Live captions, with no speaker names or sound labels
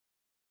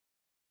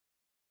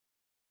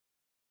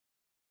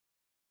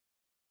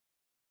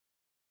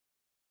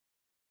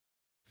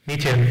Me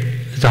too,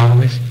 as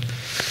always.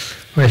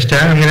 When I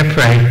start, I'm going to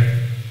pray.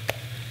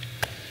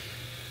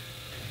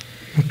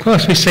 Of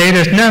course, we say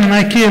there's none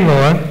like you,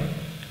 Lord.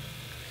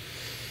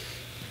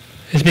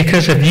 It's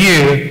because of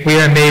you we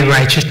are made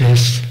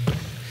righteousness.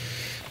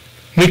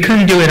 We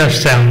couldn't do it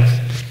ourselves.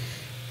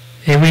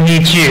 And we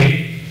need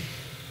you.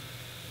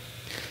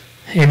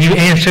 And you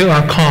answer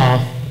our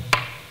call.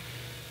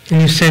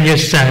 And you send your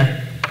Son.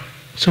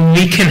 So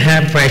we can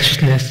have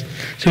righteousness.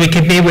 So we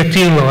can be with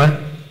you, Lord.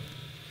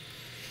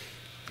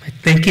 I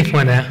thank you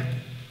for that.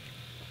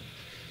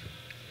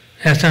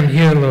 As I'm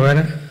here,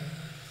 Lord,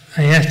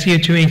 I ask you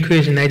to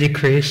increase and I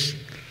decrease.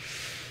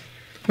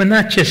 But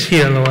not just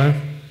here, Lord.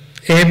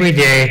 Every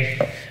day,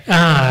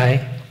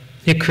 I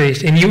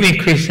decrease and you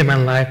increase in my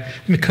life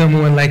and become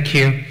more like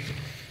you.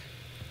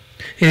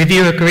 And if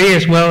you agree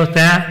as well as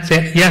that,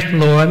 say, yes,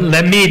 Lord,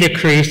 let me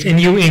decrease and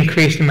you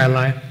increase in my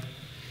life.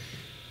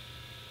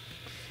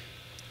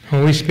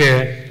 Holy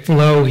Spirit,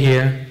 flow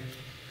here.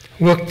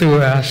 Work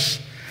through us.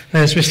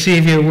 Let us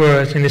receive your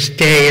words and it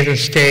stays and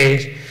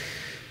stays.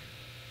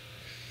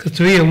 Because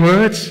through your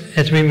words,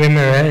 as we remember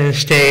it, and it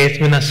stays,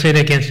 we'll not sin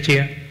against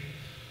you.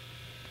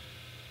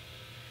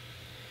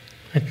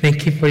 I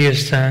thank you for your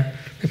Son,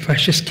 the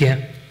precious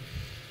gift.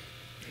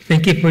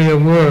 Thank you for your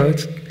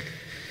words,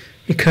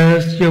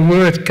 because your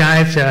words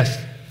guides us.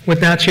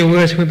 Without your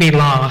words, we'd be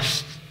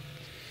lost.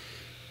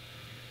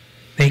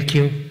 Thank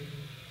you.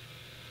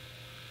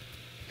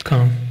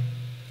 Come. In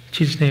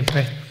Jesus' name,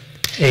 pray.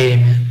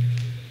 Amen.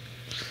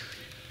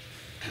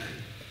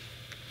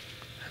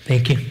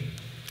 Thank you.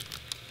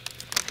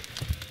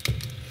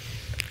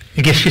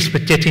 I guess just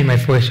predicting my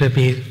voice would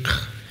be,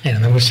 I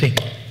don't know, we'll see.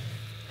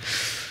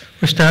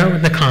 We'll start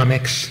with the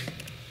comics.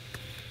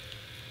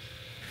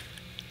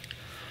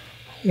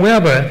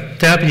 Wilbur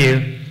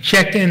W.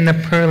 checked in the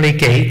pearly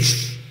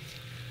gates.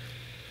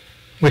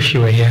 Wish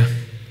you were here.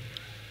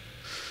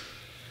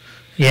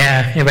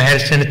 Yeah, if I had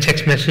to send a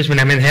text message when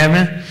I'm in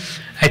heaven,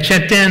 I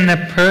checked in the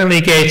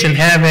pearly gates in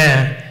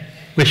heaven.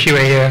 Wish you were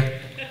here.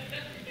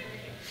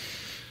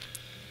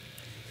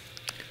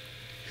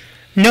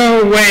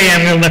 No way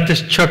I'm going to let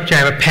this truck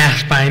driver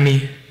pass by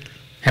me.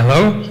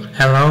 Hello?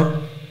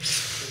 Hello?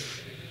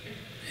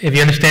 If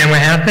you understand what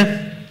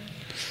happened,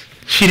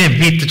 she didn't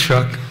beat the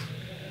truck.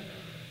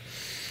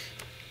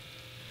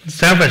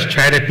 Some of us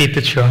try to beat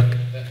the truck.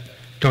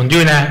 Don't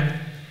do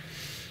that.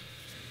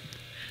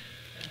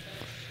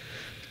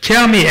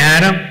 Tell me,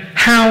 Adam,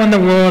 how in the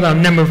world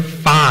I'm number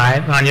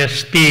 5 on your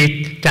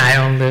speed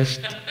dial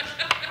list?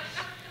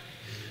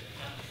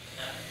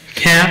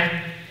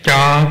 Cat,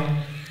 dog,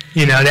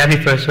 you know, that'd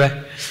be first,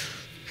 right?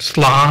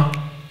 Sloth,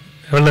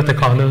 or let the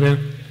call do.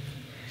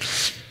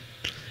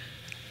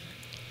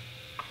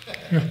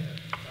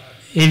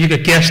 If you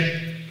could guess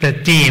the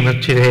theme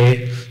of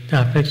today's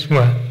topic,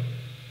 what?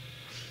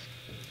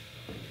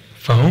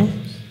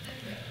 Phones?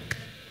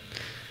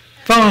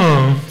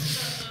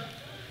 Phones.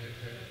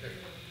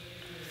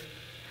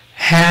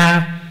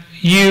 Have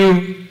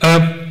you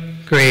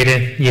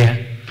upgraded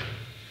yet?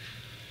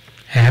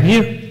 Have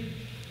you?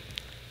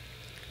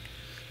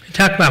 We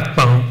talk about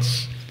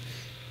phones.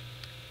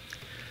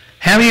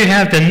 Have you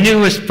had the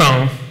newest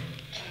phone?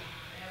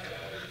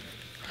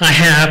 I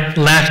have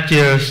last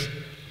year's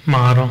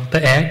model,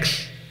 the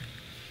X.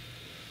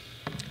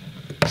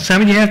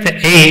 Some of you have the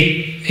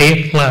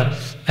 8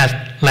 Plus.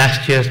 That's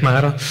last year's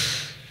model.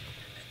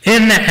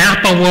 In the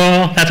Apple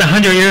world, that's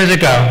 100 years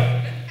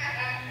ago.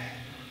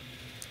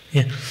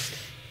 Yeah.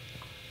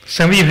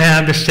 Some of you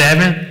have the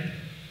 7,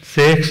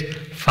 6,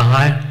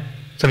 5.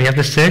 Some of you have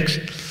the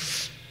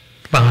 6,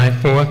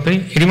 5, 4,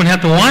 3. Anyone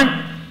have the 1?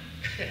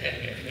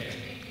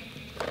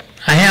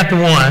 I have the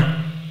 1.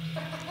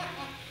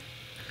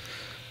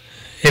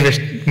 If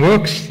it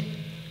works,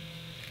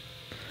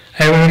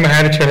 I remember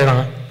how to turn it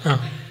on.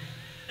 Oh.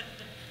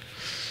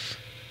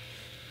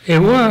 It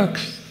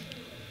works.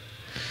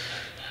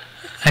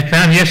 I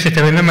found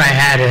yesterday, I remember I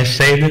had it, I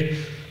saved it.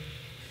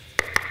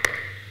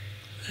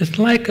 It's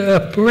like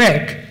a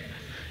brick.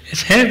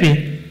 It's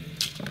heavy.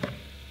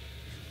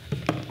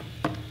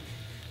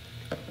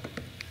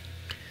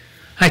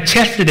 I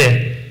tested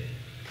it.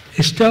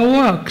 It still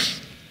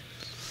works.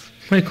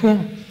 Pretty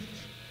cool.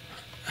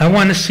 I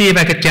wanted to see if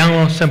I could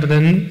download some of the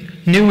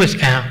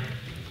newest app.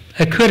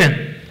 I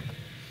couldn't.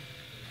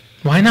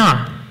 Why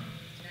not?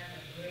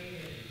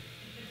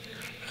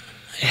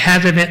 It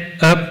hasn't been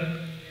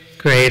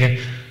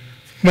upgraded.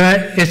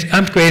 But it's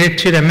upgraded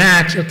to the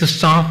max of the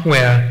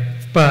software,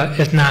 but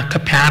it's not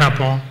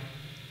compatible.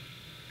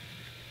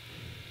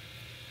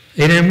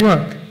 It didn't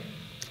work.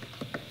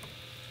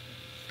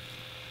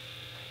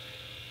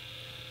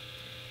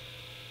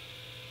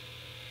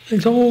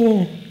 It's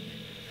old.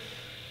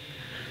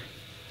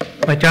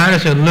 My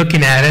daughters are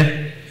looking at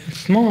it. It's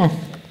small.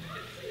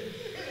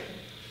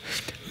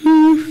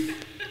 Ooh.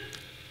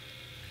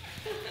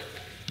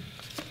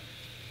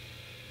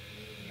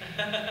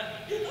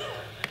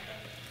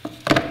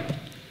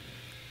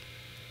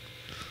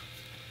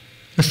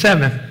 The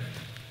 7.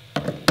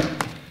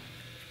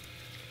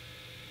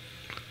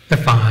 The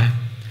 5.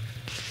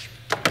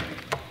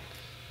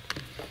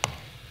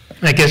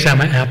 I guess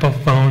I'm an Apple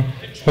phone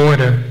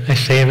hoarder. I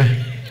save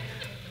it.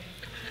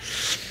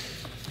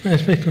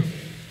 That's pretty cool.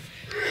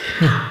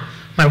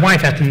 My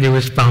wife has the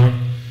newest phone.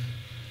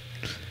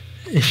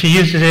 If she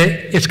uses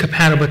it, it's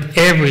compatible with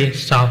every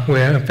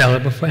software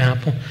available for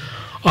Apple.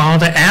 All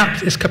the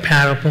apps is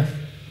compatible.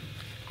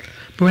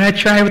 But when I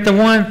tried with the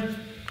one,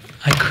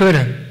 I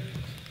couldn't.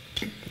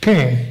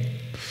 Boom.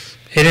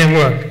 It didn't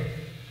work.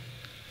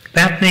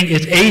 That thing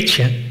is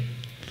ancient.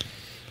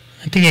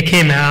 I think it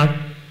came out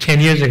 10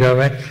 years ago,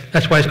 right?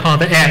 That's why it's called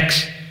the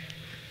X.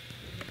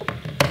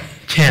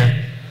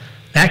 10.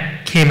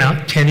 That came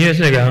out 10 years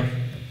ago.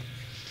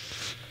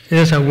 It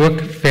doesn't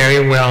work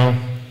very well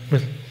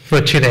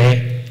for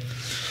today.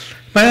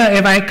 But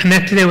if I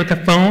connected it with the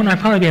phone, I'd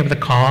probably be able to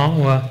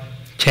call or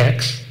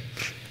text.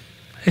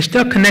 It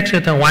still connects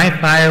with the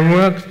Wi-Fi, it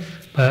works,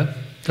 but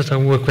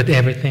doesn't work with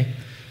everything.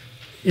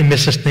 It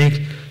misses things.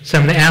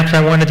 Some of the apps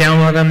I want to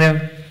download on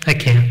there, I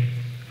can't.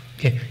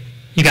 Okay.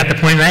 You got the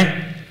point,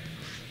 right?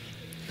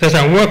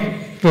 Doesn't work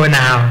for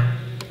now.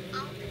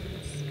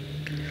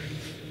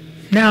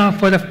 Now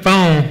for the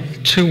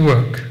phone to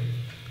work,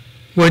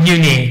 what do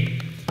you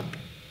need?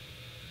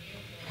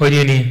 What do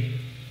you need?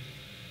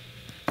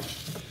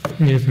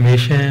 New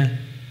information,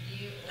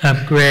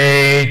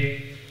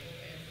 upgrade,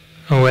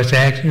 OS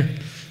X.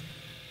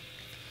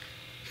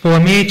 For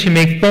me to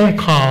make phone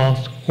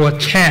calls or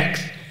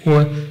text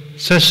or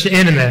search the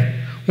internet,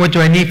 what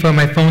do I need for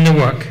my phone to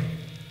work?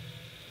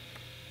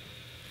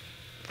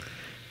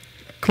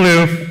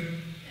 Clue.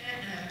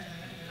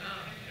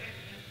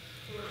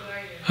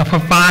 A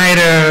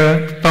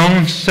provider,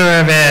 phone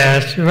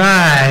service,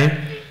 right.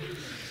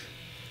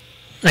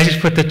 I just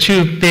put the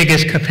two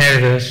biggest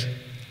competitors,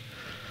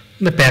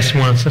 the best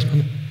ones.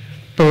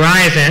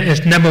 Verizon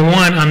is number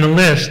one on the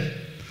list.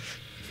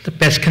 The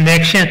best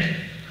connection,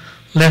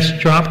 less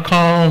drop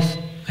calls.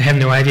 I have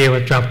no idea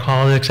what drop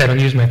call is because I don't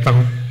use my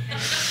phone.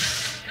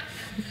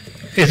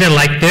 Is it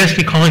like this?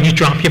 You call and you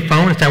drop your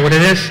phone? Is that what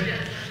it is?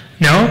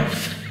 No?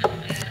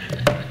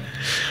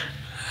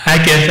 I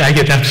guess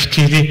that's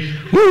cheesy.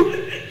 Woo!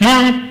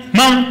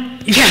 Mom,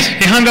 yes,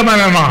 they hung up on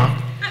my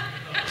mom.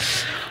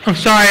 I'm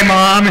sorry,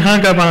 Mom, they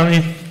hung up on me.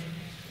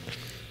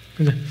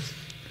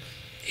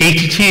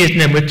 AT&T is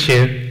number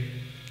 2.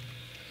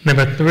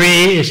 Number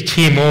 3 is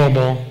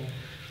T-Mobile.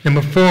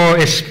 Number 4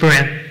 is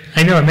Sprint.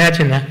 I know,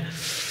 imagine that.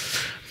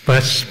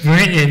 But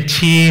Sprint and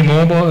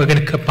T-Mobile are going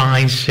to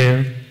combine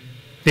soon.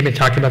 They've been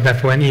talking about that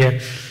for 1 year.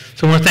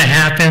 So once that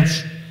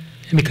happens,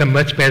 it'll become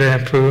much better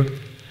and improved.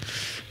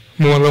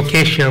 More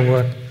location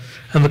work.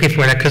 I'm looking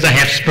for that because I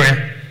have Sprint.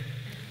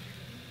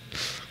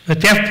 The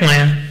deaf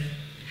plan.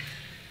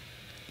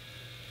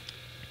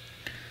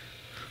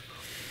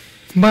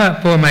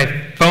 But for my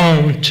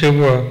phone to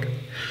work,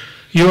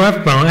 your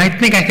phone, I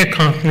think I could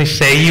confidently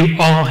say you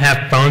all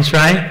have phones,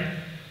 right?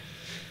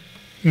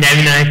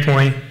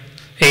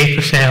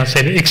 99.8%, I'll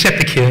say that, except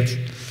the kids.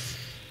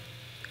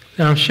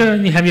 So I'm sure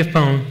you have your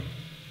phone.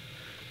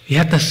 You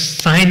have to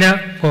sign up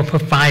for a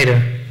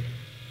provider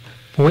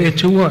for it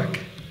to work.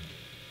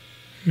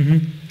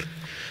 To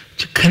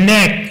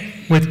connect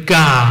with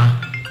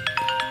God.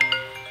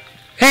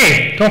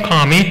 Hey, don't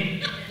call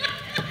me.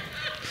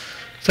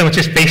 Someone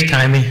just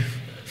FaceTime me.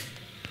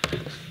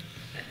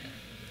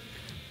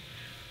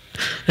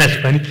 That's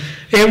funny.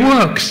 It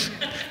works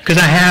because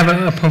I have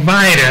a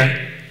provider.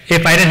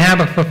 If I didn't have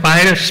a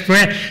provider,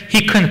 Sprint,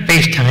 he couldn't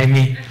FaceTime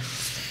me.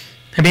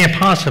 It'd be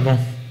impossible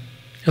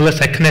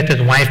unless I connected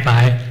to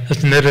Wi-Fi.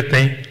 That's another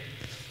thing.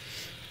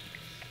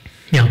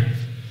 You know,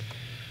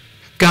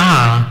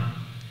 God,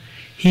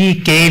 He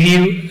gave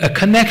you a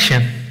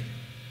connection.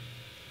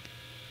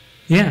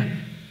 Yeah.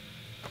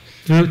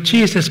 Through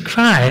Jesus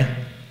Christ,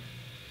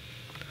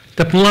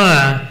 the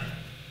blood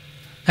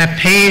that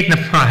paid the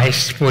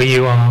price for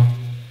you all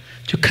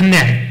to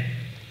connect.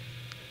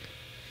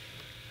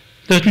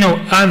 There's no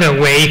other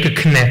way you could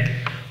connect.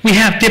 We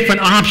have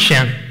different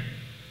options.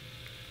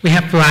 We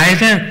have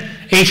Verizon,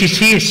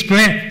 AT&T,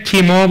 Sprint,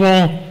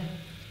 T-Mobile,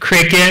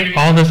 Cricket,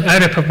 all those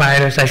other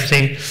providers I've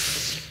seen.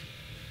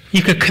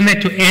 You could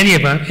connect to any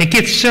of them and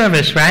get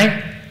service,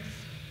 right?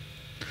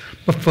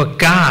 But for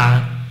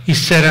God, you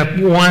set up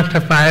one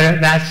provider,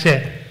 that's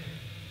it.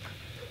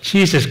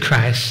 Jesus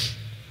Christ.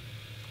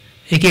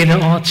 He gave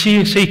it all to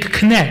you so you could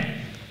connect.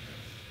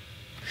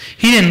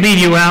 He didn't leave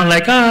you out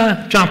like,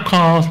 drop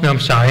calls. No, I'm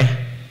sorry.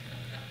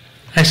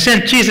 I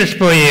sent Jesus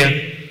for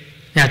you.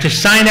 Now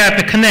just sign up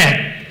to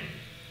connect.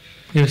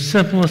 It was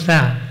simple as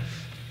that.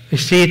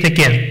 Receive the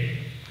gift.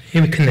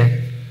 He would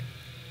connect.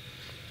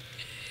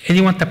 And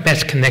you want the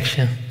best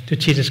connection to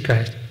Jesus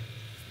Christ.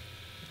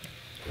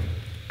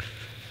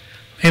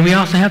 And we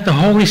also have the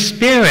Holy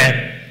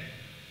Spirit.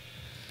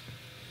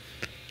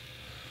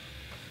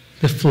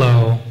 The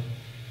flow.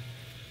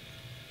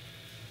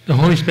 The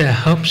Holy Spirit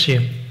helps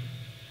you.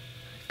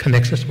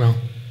 Connects us well.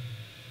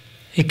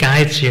 It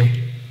guides you.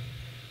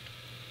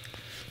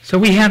 So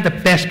we have the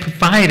best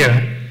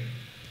provider,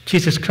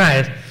 Jesus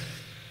Christ,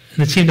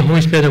 and it seems the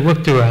Holy Spirit will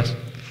work through us.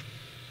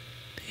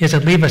 He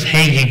doesn't leave us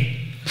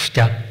hanging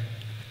stuck.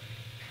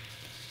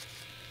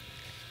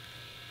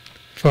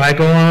 before I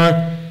go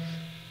on,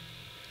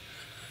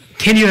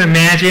 can you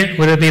imagine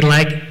what it would be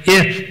like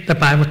if the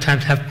Bible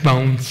Times have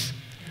bones?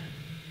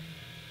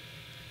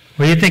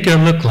 What do you think it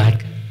would look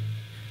like?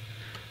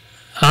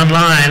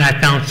 Online, I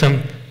found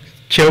some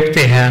joke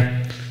they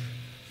have.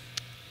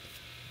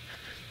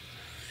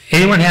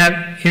 Anyone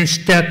have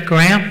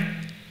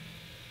Instagram?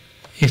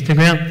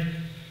 Instagram?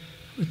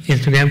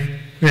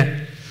 Yeah.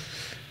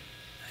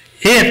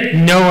 If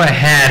Noah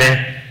had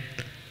it,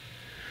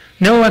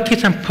 Noah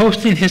keeps on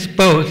posting his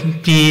boat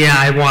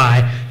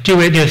DIY,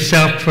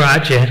 do-it-yourself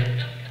project.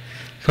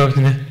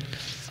 Posting it.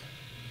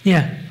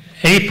 Yeah.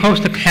 And he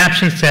posted a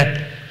caption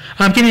said,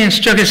 I'm getting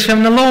instructions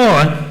from the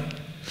Lord.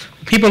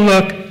 People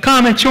look,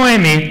 come and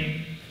join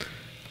me.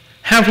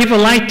 How people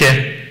liked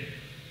it?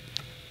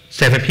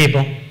 7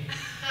 people.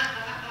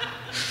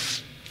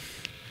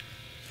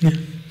 Yeah.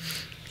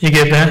 You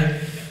get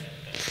that?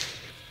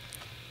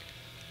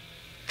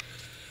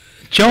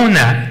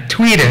 Jonah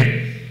tweeted,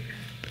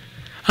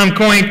 I'm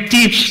going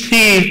deep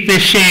sea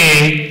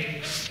fishing.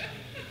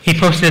 He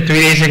posted it 3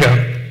 days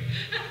ago.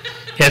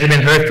 He hasn't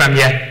been heard from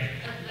yet.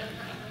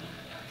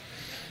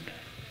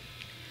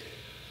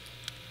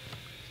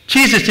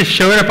 Jesus just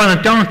showed up on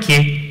a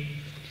donkey.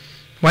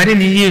 Why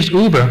didn't he use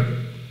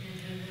Uber?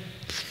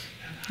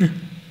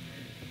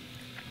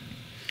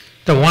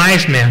 The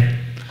wise men,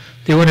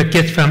 they ordered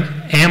gifts from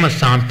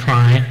Amazon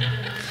Prime.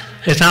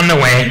 It's on the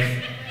way.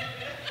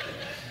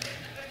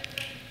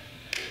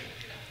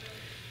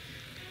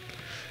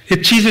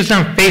 If Jesus was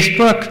on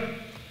Facebook,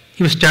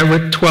 he would start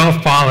with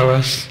 12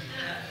 followers.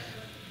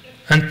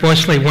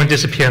 Unfortunately, one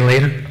disappeared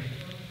later.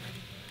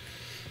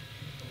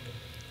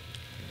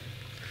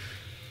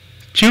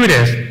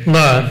 Judas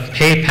loved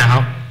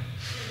PayPal.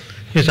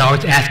 He was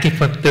always asking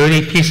for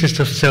 30 pieces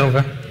of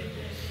silver.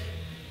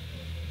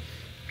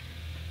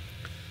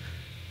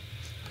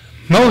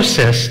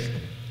 Moses,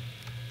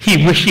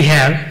 he wished he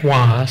had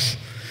was.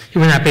 He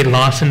would not be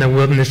lost in the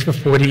wilderness for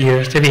 40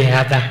 years if he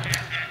had that.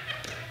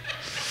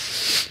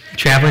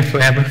 Traveling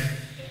forever.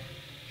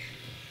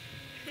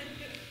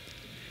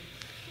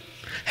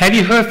 Have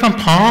you heard from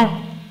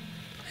Paul?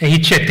 He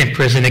checked in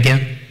prison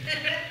again.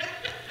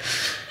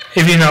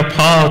 If you know,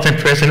 Paul's in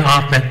prison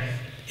often.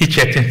 He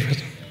checked in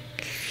prison.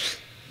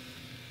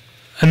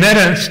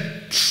 Another,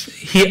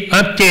 he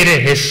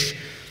updated his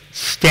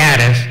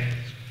status.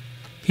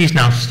 He's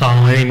not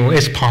Saul anymore.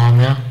 It's Paul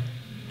now.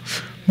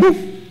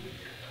 Woo.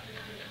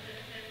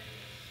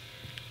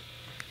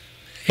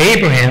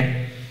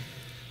 Abraham,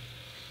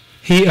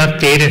 he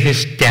updated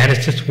his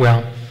status as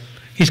well.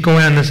 He's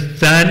going on the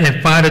son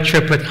and father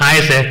trip with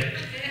Isaac.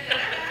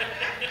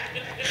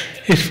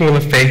 He's full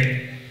of faith.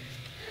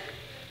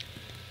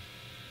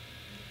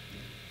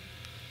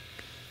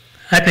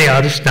 I think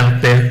I'll just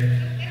stop there.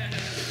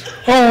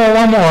 Oh,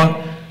 one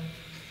more.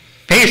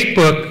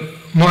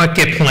 Facebook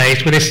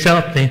Marketplace where they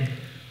sell things.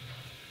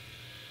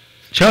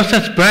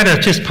 Joseph's brother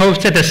just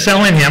posted they're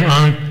selling him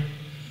on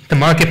the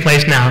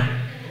marketplace now.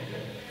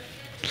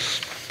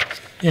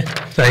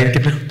 Yeah, sorry.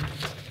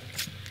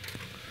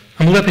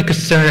 I'm a little bit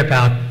concerned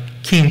about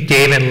King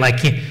David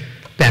liking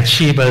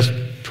Bathsheba's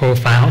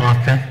profile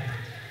often.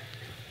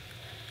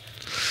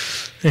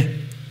 Yeah.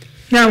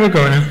 Now we're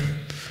going on.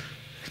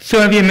 So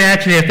if you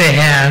imagine if they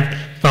had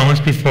phones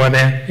before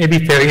that, it'd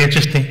be very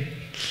interesting.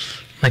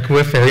 Like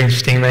we're very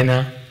interesting right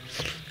now.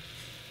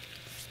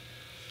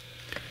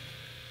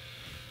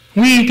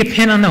 We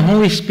depend on the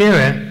Holy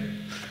Spirit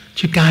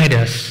to guide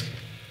us.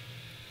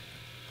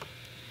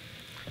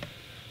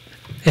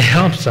 It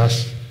helps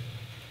us.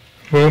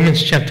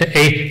 Romans chapter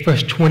 8,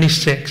 verse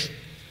 26.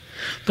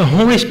 The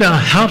Holy Spirit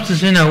helps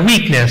us in our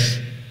weakness.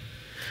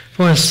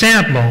 For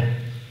example,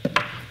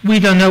 we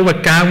don't know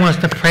what God wants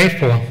to pray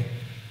for.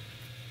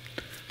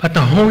 But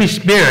the Holy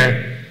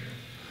Spirit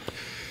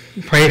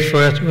prays for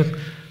us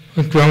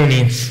with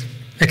groanings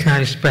that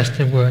cannot express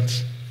in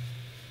words.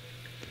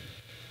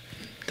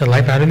 The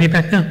light bothered me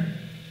back there?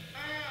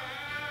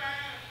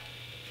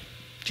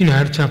 Do you know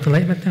how to turn off the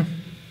light back there?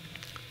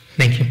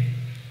 Thank you.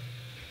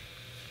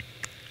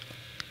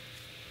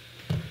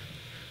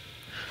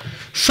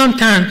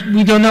 Sometimes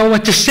we don't know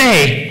what to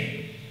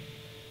say.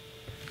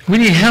 We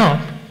need help.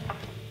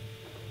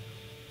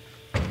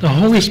 The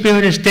Holy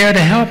Spirit is there to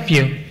help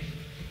you,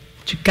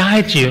 to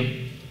guide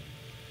you.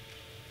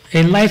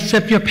 It lights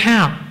up your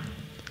path.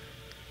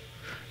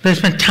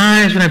 There's been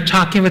times when I'm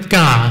talking with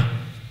God.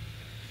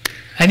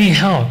 I need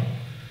help.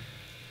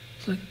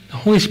 So the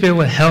Holy Spirit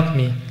will help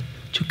me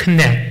to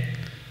connect,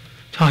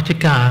 talk to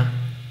God.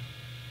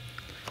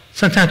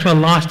 Sometimes we're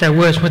lost at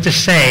words, what to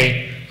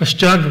say. We're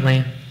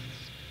struggling.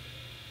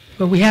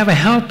 But we have a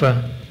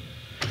helper.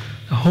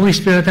 The Holy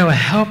Spirit that will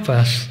help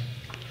us.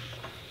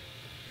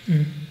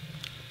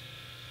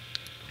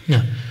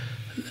 Now,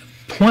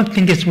 one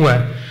thing is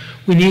what?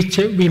 We need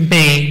to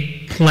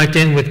remain plugged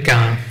in with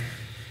God.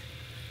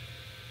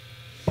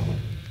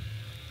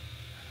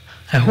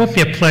 I hope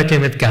you're plugged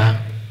in with God.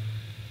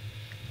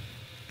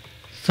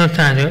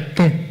 Sometimes you're,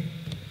 boom.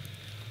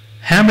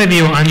 How many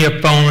of you are on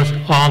your phones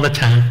all the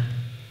time?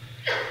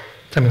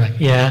 Something like,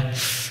 yeah,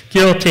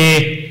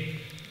 guilty.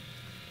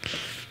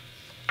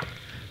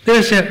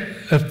 There's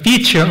a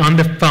feature on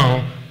the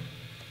phone.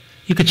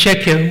 You could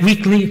check your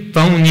weekly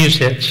phone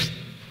usage.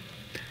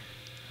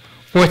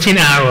 14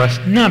 hours,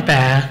 not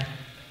bad.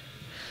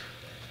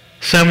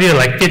 Some of you are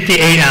like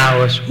 58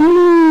 hours.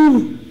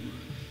 Woo!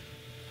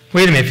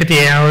 Wait a minute,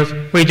 58 hours?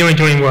 What are you doing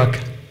during work?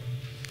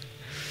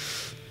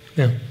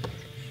 No.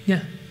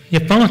 Yeah.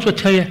 Your phones will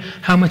tell you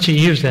how much you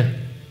use it.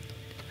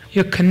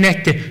 You're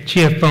connected to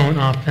your phone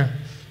often.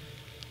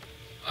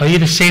 Are you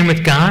the same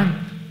with God?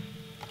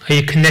 Are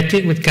you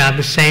connected with God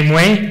the same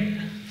way?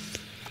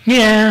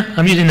 Yeah,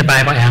 I'm using the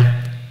Bible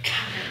app.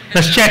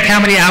 Let's check how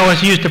many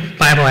hours you use the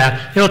Bible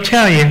app. It'll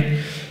tell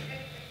you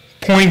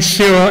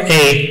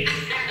 0.08.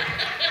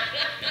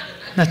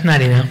 That's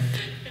not enough.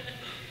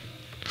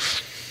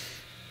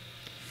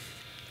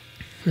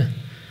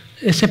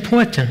 It's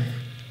important.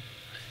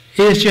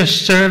 Is your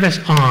service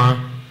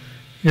on?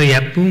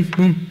 Yeah, boom,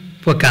 boom,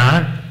 for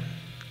God.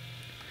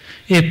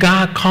 If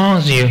God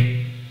calls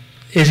you,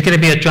 is it going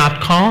to be a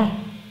dropped call?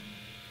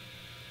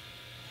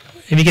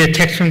 If you get a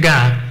text from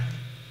God,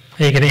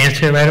 are you going to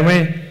answer it right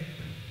away?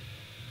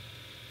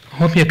 I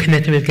hope you're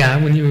connected with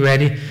God when you're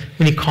ready,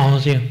 when He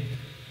calls you.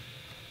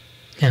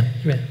 Yeah,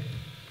 you're ready.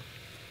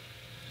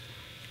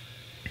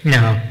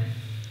 Now,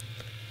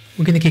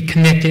 we're going to get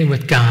connected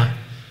with God.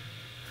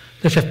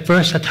 There's a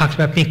verse that talks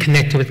about being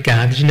connected with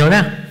God. Did you know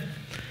that?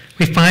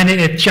 We find it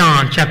in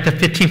John chapter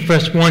 15,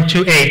 verse 1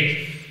 to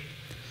 8.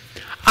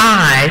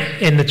 I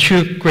am the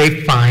true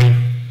grapevine,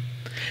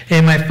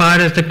 and my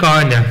Father is the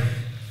gardener.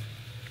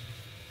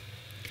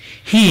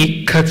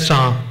 He cuts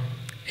off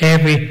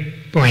every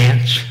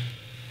branch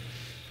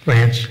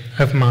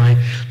of mine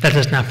that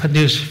does not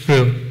produce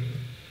fruit.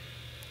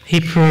 He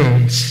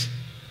prunes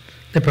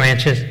the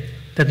branches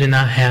that do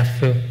not have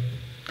fruit.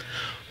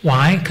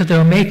 Why? Because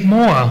they'll make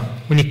more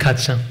when He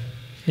cuts them.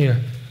 Yeah.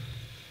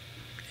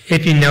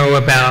 If you know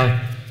about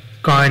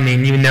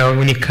gardening, you know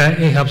when you cut,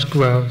 it helps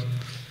grow.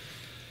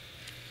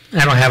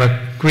 I don't have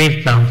a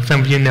green thumb.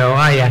 Some of you know,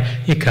 oh yeah,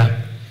 you cut.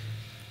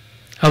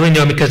 I only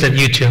know because of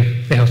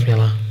YouTube. That helps me a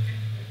lot.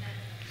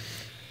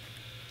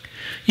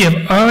 You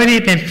have already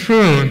been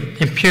pruned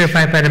and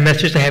purified by the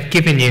message I have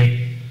given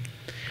you.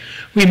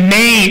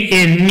 Remain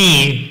in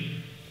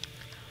me.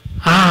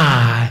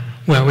 I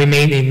will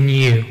remain in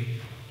you.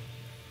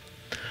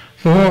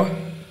 For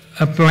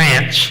a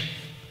branch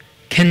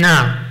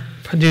cannot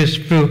produce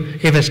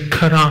fruit if it's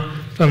cut off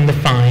from the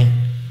vine.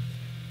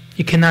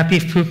 You cannot be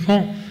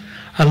fruitful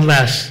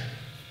unless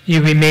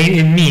you remain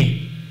in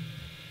me.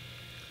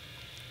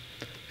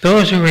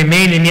 Those who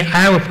remain in me,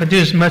 I will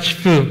produce much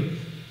fruit.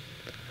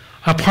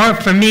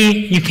 Apart from me,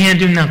 you can't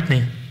do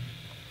nothing.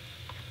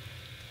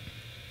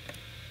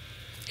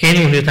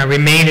 Anyone who does not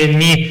remain in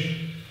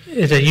me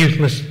is a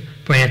useless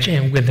branch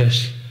and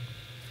withers.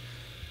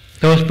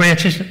 Those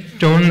branches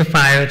thrown in the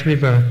fire to be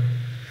burned.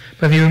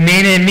 But if you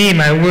remain in me,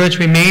 my words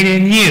remain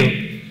in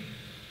you.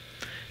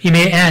 You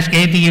may ask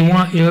anything you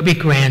want, it will be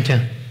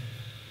granted.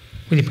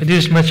 When you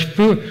produce much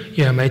fruit,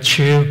 you are my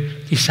true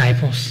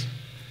disciples.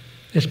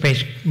 This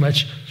brings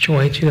much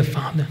joy to the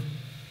Father.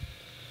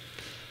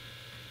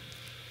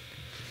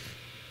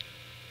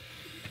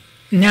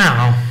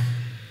 Now,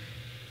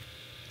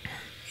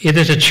 if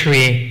there's a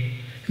tree,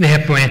 they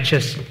have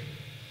branches.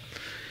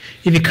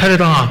 If you cut it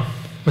off,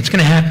 what's going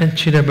to happen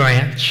to the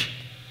branch?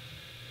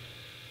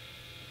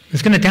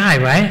 It's going to die,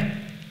 right?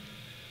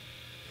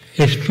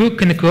 Is fruit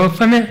going to grow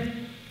from it?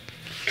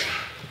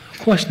 Of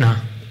course not.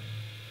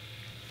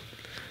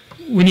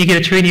 When you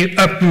get a tree and you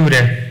uproot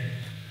it,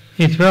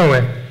 you throw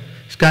it,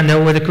 it's got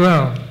nowhere to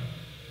grow.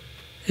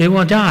 It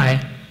will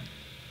die.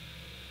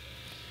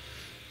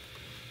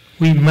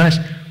 We must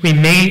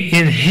remain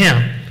in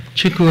Him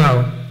to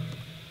grow.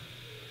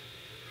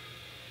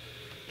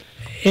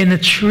 In the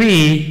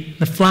tree,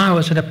 the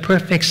flowers are the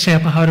perfect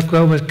example of how to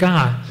grow with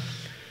God.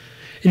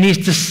 It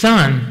needs the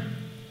sun.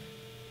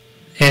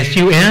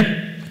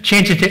 S-U-N,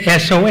 change it to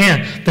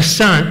S-O-N. The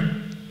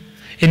sun.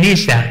 It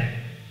needs that.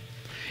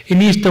 It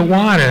needs the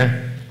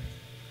water.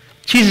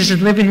 Jesus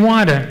is living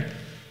water.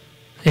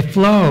 It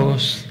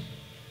flows.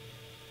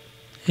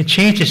 It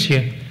changes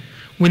you.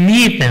 We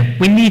need them.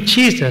 We need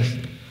Jesus.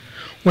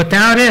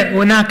 Without it,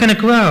 we're not going to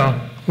grow.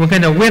 We're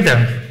going to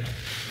wither.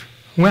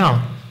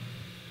 Well,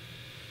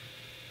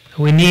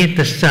 we need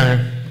the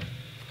sun.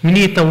 We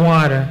need the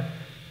water.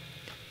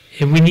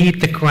 And we need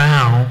the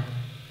ground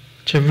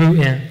to root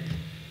in.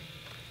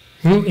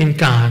 Root in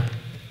God.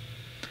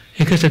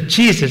 Because of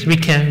Jesus, we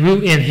can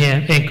root in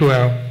Him and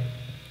grow.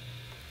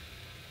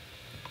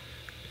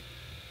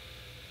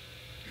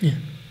 Yeah.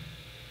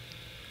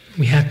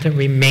 We have to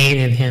remain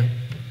in Him.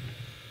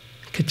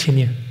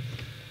 Continue.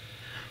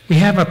 We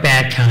have our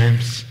bad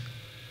times.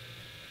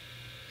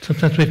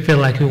 Sometimes we feel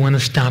like we want to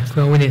stop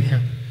growing in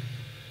Him.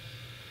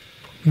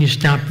 When you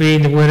stop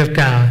reading the Word of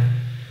God,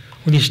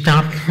 when you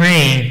stop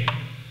praying,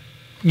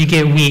 you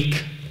get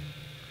weak.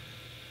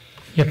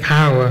 Your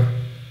power.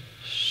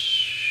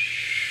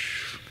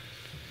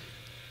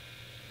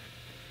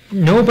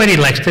 Nobody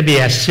likes to be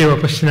at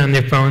 0% on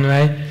their phone,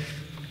 right?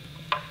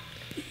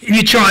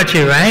 You charge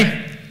it, right?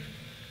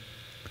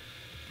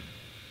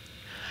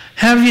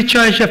 How have you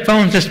charged your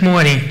phones this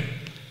morning?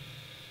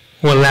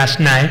 Or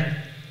last night?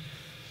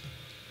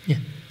 Yeah.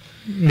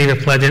 Leave it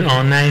plugged in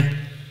all night?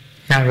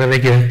 Not really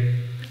good.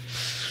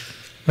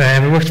 But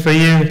if it works for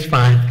you, it's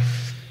fine.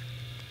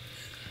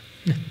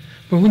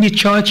 But when you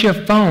charge your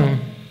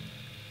phone,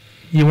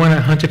 you want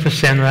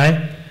 100%,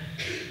 right?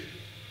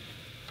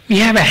 We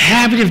have a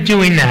habit of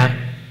doing that.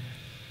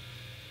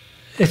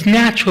 It's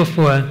natural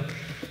for us.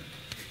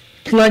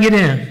 Plug it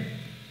in.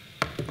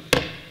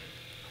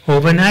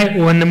 Overnight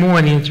or in the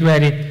morning, it's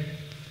ready.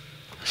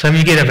 Some of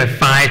you get up at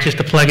 5 just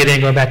to plug it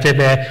in, go back to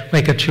bed,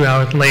 wake up 2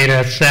 hours later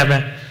at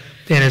 7.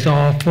 Then it's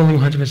all fully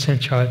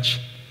 100% charged.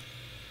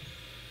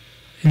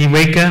 And you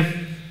wake up.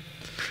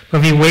 But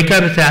if you wake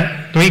up, it's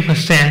at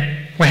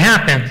 3%. What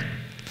happens?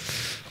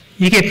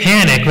 You get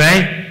panicked,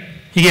 right?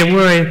 You get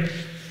worried.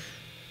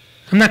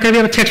 I'm not going to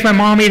be able to text my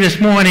mommy this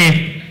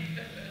morning.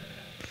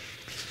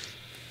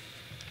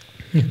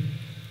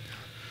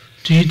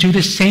 Do you do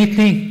the same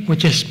thing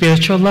with your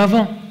spiritual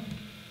level?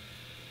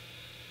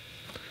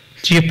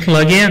 Do you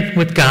plug in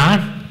with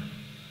God?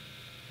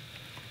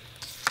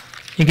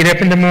 You get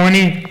up in the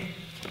morning,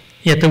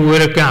 you have the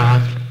Word of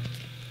God,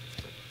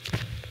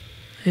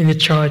 and it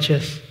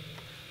charges.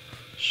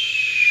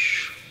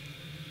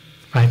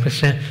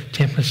 5%,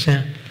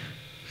 10%,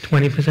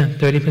 20%,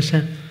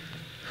 30%.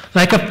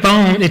 Like a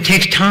phone, it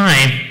takes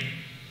time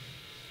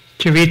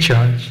to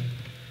recharge.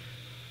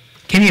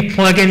 Can you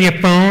plug in your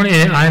phone and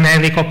it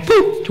automatically go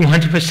poof to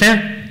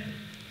 100%?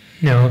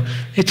 No,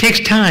 it takes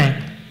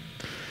time.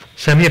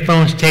 Some of your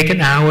phones take an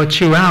hour,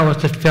 2 hours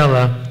to fill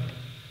up.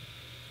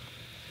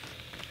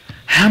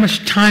 How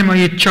much time are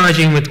you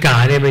charging with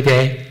God every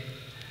day?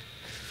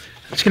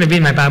 I'm just going to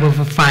read my Bible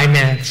for 5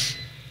 minutes.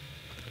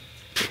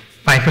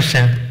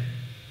 5%.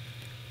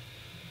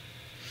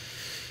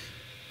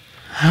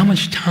 How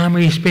much time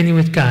are you spending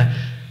with God?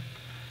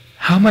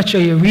 How much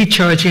are you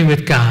recharging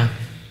with God?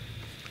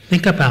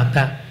 Think about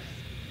that.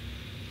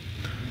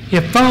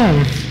 Your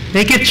phones,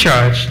 they get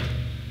charged.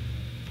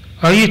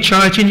 Are you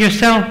charging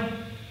yourself?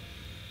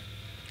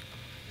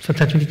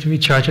 Sometimes we need to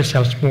recharge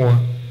ourselves more.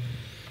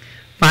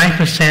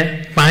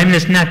 5%, 5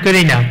 minutes is not good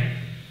enough.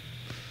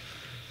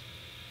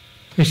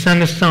 We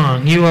sung a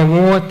song, you are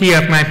worthy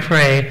of my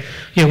praise.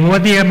 You're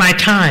worthy of my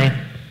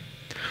time.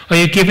 Are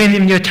you giving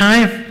him your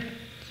time?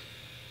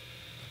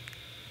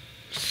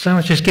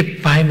 Someone just give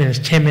 5 minutes,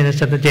 10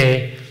 minutes of the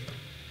day.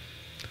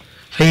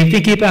 Are you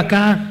thinking about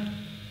God?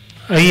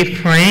 Are you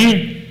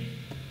praying?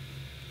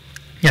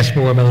 Yes,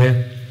 more about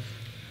it.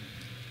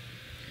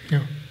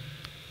 No.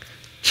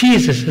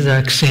 Jesus is our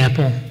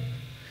example.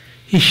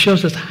 He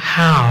shows us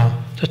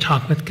how to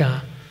talk with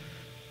God.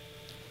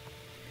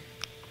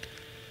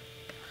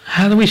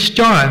 How do we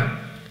start?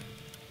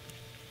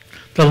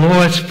 The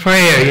Lord's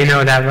Prayer, you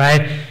know that,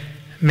 right?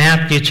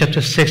 Matthew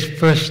chapter 6,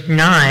 verse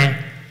 9.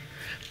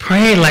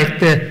 Pray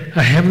like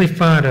our Heavenly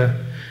Father,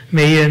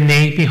 may your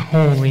name be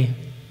holy.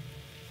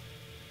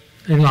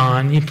 And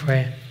on you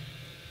pray.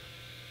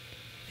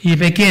 You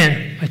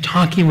begin by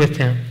talking with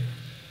Him.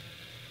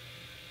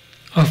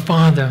 Our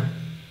Father,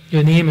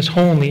 your name is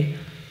holy.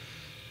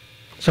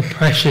 It's a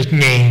precious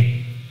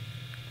name.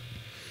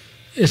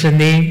 It's a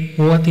name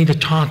worthy to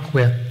talk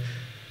with.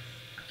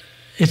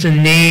 It's a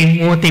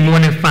name worthy more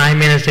than 5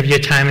 minutes of your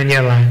time in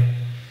your life.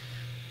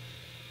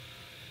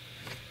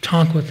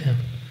 Talk with Him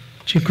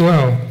to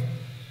grow.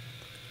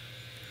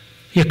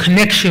 Your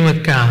connection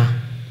with God,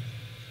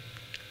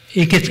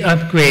 it gets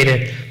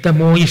upgraded the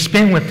more you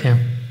spend with Him.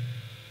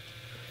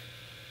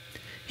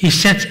 He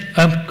sends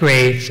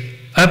updates.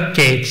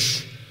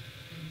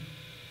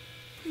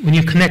 When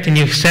you connect and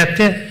you accept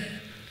it,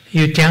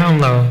 you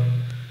download.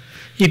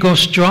 You go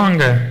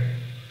stronger.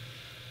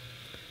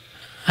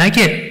 I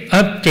get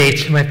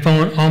updates on my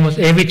phone almost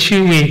every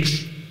 2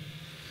 weeks,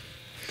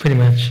 pretty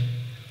much.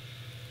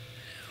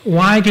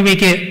 Why do we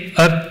get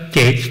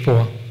updates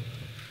for?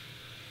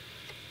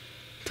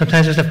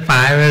 Sometimes there's a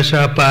virus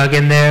or a bug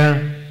in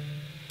there.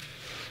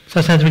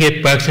 Sometimes we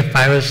get bugs and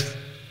virus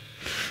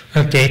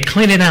update.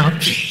 Clean it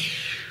out.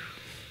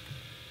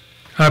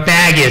 Our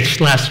baggage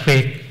last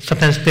week,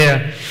 sometimes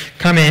there.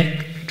 Come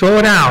in, throw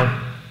it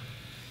out.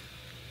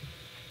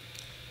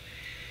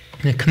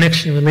 In a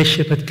connection,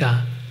 relationship with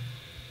God.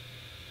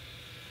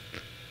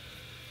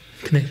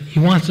 He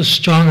wants a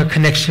stronger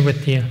connection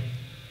with you.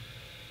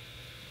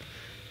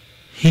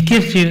 He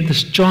gives you the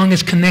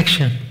strongest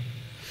connection.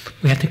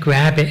 We have to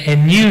grab it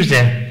and use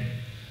it.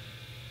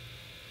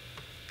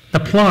 The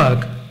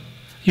plug.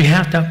 You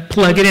have to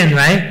plug it in,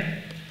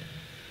 right?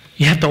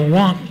 You have to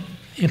walk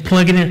and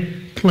plug it in.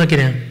 Plug it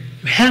in.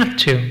 You have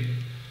to.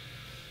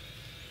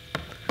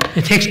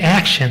 It takes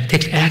action. It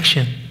takes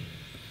action.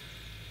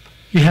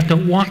 You have to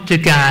walk to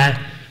God,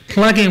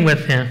 plug in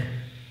with Him.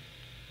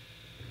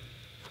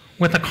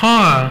 With a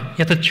car, you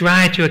have to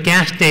drive to a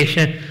gas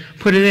station,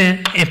 put it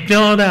in, and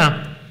fill it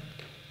up.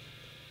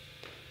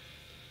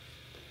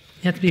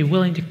 You have to be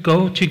willing to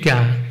go to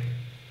God.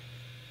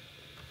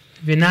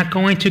 If you're not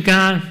going to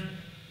God,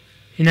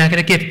 you're not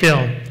going to get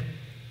filled.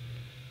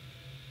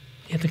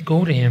 You have to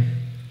go to Him.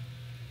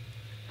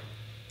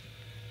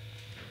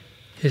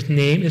 His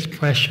name is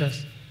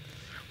precious.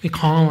 We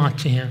call on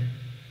to Him.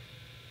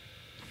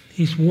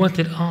 He's worth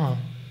it all.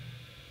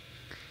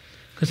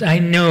 Because I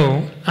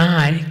know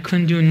I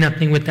couldn't do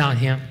nothing without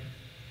Him.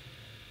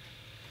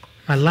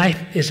 My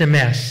life is a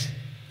mess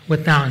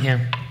without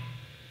Him.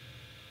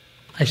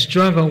 I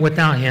struggle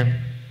without Him.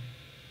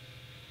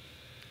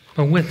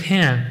 But with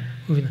Him,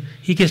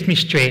 He gets me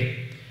straight.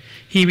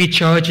 He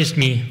recharges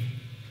me.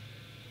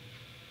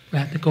 I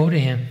have to go to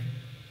Him.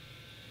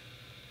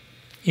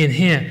 In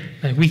Him,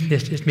 my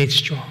weakness is made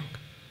strong.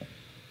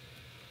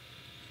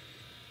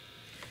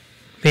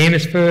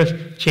 Famous verse,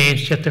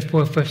 James chapter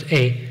 4, verse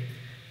 8.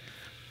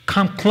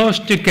 Come close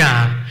to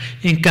God,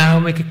 and God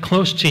will make it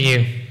close to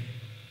you.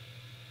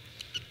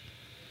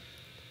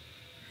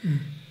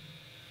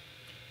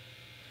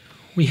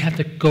 We have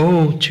to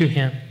go to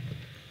Him.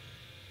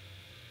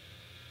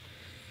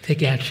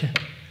 Take action.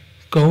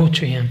 Go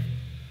to Him.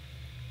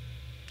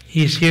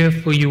 He's here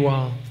for you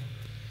all.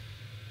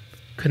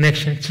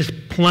 Connection, just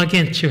plug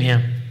into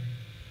Him.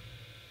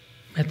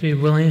 You have to be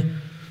willing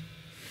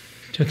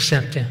to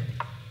accept Him,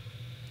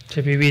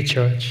 to be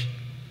recharged.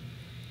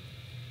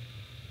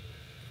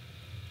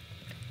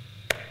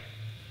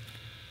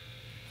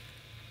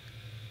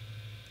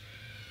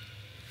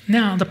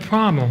 Now, the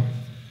problem,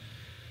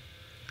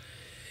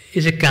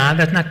 is it God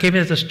that's not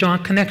giving us a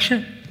strong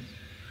connection?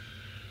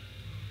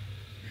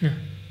 No.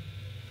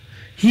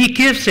 He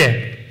gives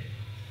it.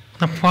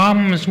 The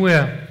problem is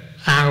where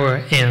our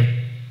end.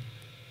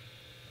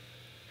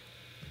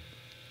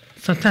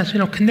 Sometimes we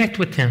don't connect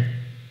with Him.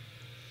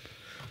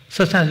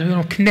 Sometimes we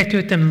don't connect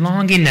with Him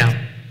long enough.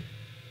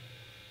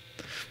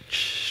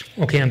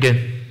 Okay, I'm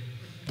good.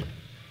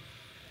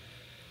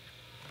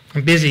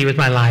 I'm busy with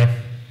my life.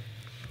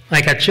 I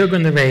got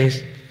children to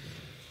raise.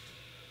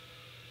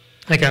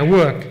 I got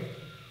work.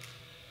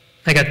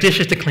 I got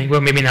dishes to clean. Well,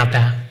 maybe not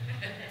that.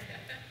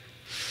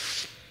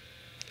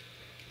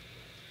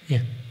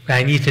 Yeah, but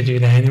I need to do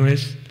that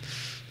anyways.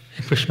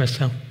 I push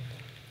myself.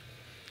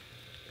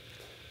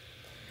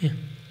 Yeah.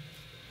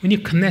 When you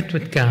connect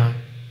with God,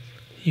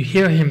 you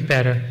hear Him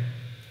better.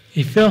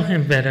 You feel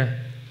Him better.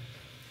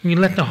 When you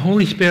let the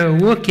Holy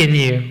Spirit work in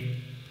you,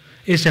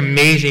 it's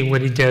amazing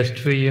what He does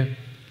for you.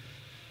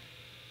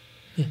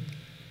 Yeah.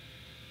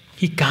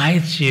 He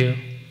guides you.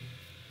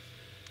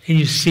 And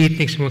you see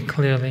things more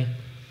clearly.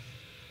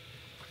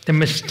 The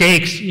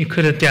mistakes you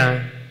could have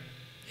done,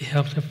 it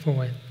helps you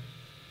forward.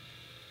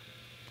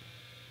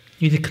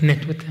 You need to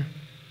connect with Him.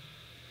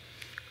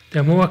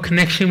 The more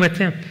connection with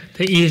Him,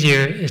 the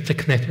easier it is to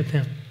connect with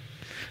Him.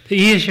 The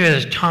easier it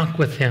is to talk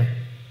with Him.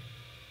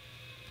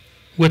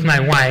 With my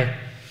wife,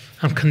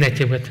 I'm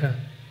connected with her.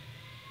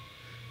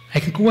 I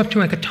can go up to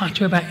her, I can talk to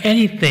her about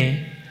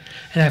anything,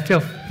 and I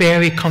feel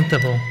very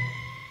comfortable.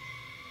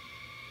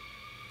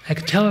 I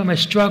can tell her my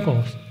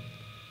struggles.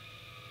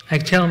 I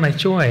can tell her my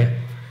joy.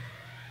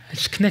 I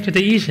just connect with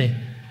her easily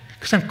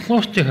because I'm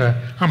close to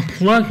her. I'm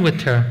plugged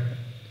with her.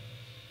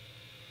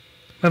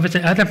 But if it's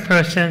another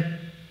person,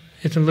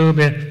 it's a little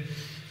bit,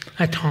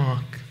 I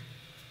talk.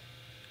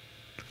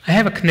 I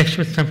have a connection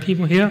with some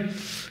people here.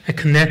 I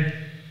connect.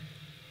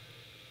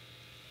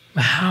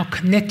 But how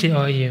connected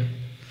are you?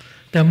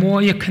 The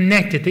more you're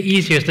connected, the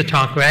easier it is to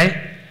talk, right?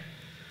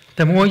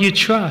 The more you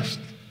trust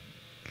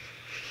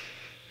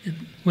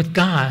with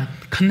God,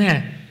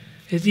 connect.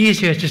 It's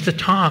easier just to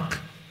talk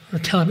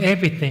and tell Him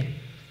everything.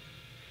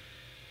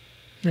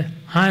 Yeah.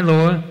 Hi,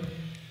 Lord.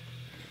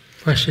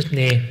 Precious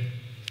name.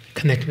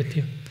 Connect with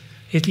you.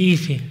 It's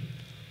easy.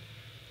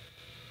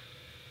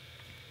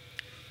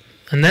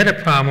 Another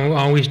problem we're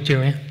always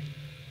doing.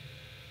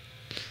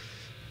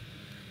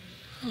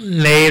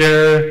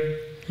 Later.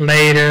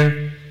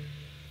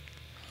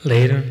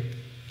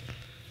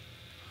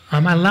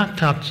 On my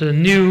laptop, it's a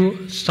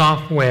new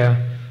software,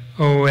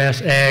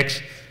 OS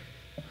X,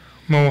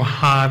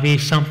 Mojave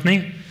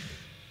something.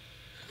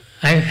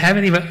 I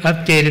haven't even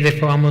updated it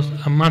for almost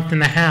a month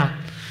and a half.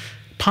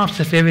 Pops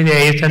up every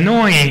day. It's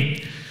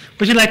annoying.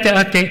 Would you like to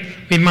update?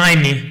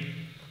 Remind me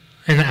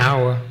in an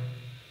hour,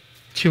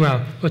 2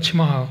 hours, or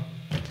tomorrow.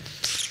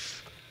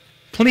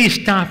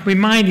 Please stop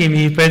reminding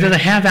me, but it doesn't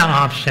have that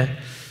option.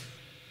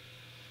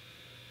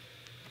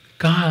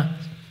 God,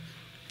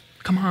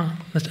 come on,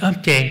 let's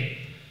update.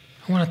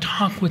 I want to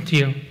talk with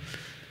you.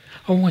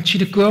 I want you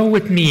to grow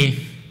with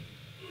me.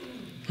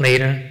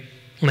 Later.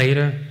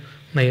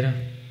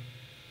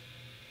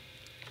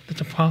 That's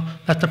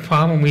the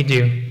problem we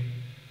do.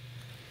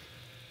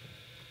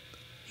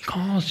 He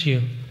calls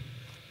you.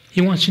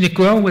 He wants you to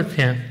grow with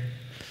Him.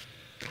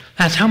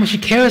 That's how much He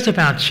cares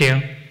about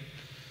you.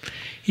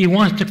 He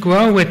wants to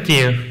grow with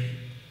you.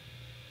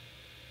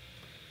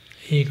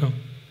 Here you go.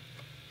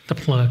 The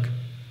plug.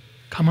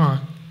 Come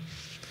on.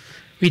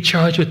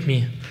 Recharge with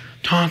me.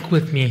 Talk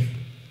with me.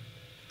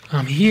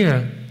 I'm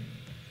here.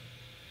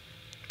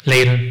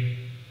 Later.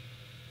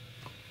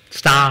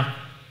 Stop.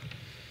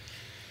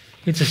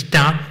 We just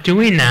stop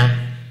doing that.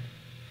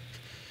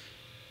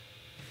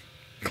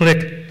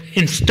 Click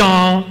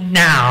Install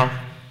Now.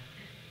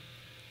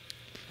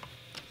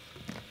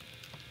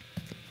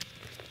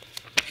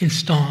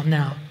 Install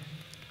now.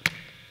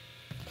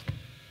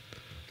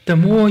 The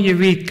more you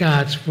read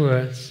God's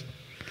words,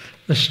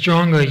 the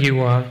stronger you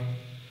are.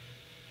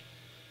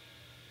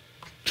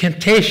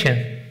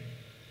 Temptation,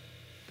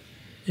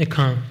 it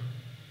comes.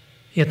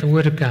 You have the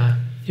Word of God.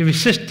 You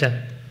resist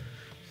it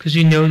because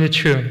you know the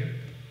truth.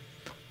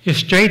 You're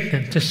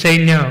strengthened to say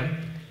no.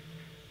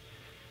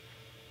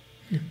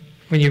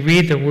 When you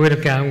read the Word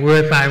of God,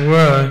 word by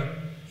word,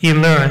 you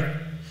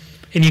learn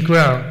and you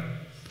grow.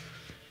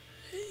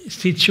 You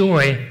see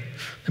joy.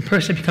 The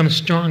person becomes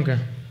stronger.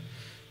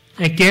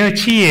 I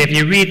guarantee you, if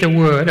you read the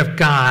Word of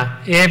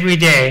God every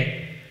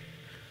day,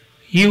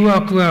 you will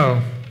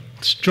grow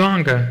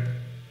stronger.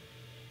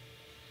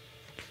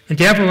 The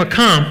devil will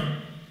come,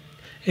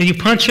 and you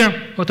punch him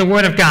with the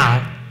Word of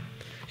God,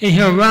 and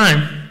he'll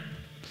run.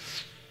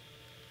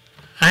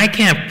 I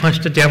can't punch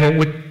the devil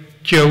with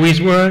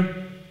Joey's word.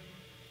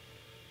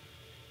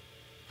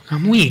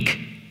 I'm weak.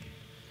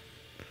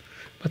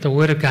 But the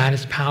Word of God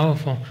is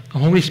powerful. The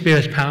Holy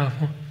Spirit is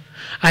powerful.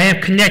 I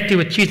am connected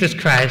with Jesus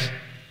Christ.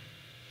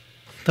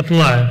 The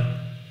blood.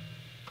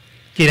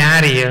 Get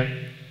out of here.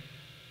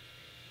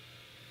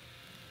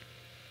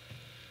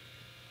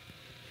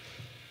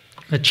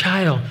 The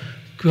child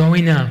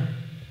growing up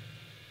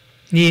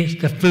needs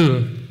the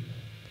food,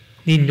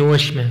 needs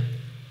nourishment.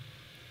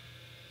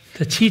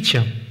 To teach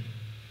him.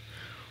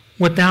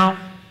 Without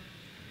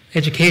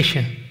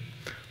education,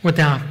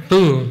 without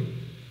food,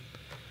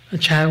 a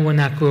child will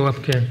not grow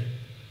up good,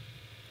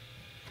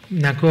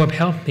 not grow up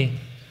healthy.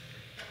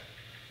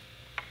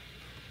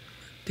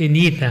 They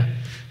need that.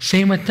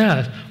 Same with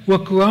us. We're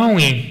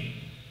growing.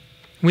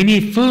 We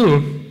need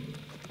food.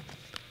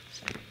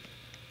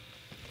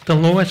 The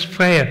Lord's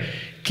Prayer,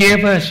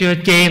 give us your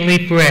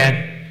daily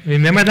bread.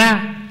 Remember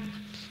that?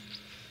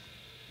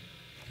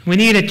 We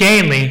need it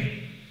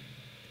daily.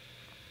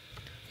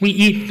 We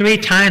eat 3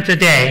 times a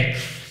day.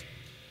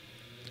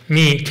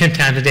 Me, 10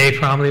 times a day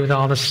probably with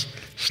all the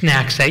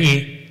snacks I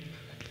eat.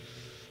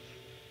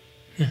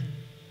 Yeah.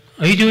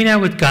 Are you doing that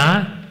with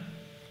God?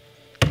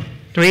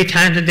 3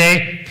 times a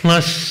day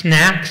plus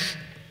snacks?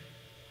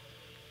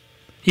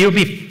 You'll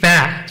be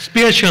fat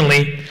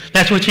spiritually.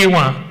 That's what you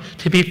want,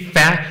 to be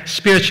fat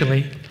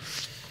spiritually.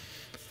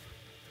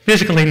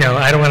 Physically, no,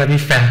 I don't want to be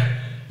fat.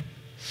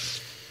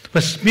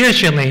 But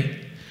spiritually,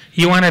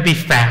 you want to be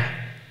fat.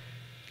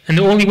 And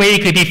the only way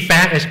you could be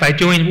fat is by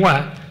doing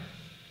what?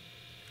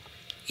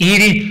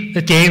 Eating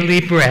the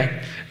daily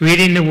bread,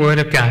 reading the Word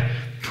of God,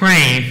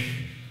 praying,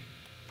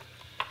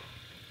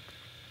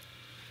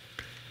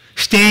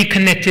 staying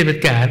connected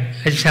with God.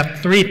 I just have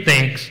 3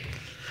 things.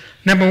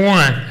 Number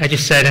 1, I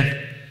just said it.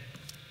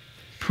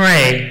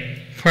 Pray.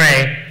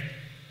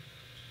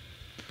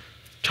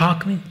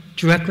 Talking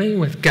directly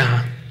with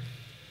God.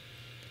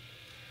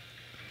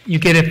 You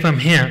get it from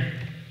Him.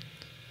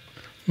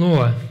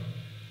 Lord,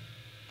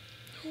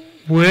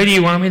 where do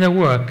you want me to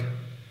work?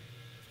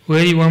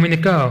 Where do you want me to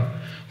go?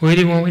 Where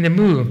do you want me to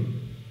move?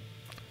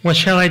 What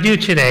shall I do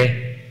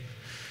today?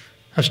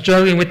 I'm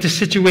struggling with this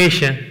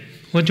situation.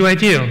 What do I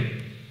do?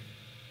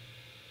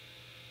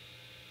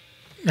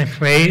 I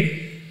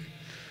pray,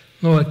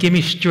 Lord, give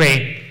me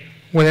strength,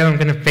 whatever I'm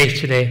going to face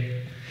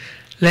today.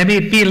 Let me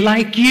be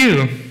like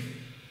you.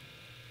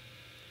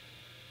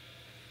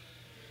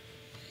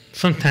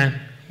 Sometimes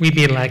we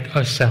be like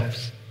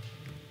ourselves.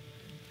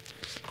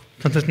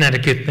 Sometimes not a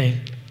good thing.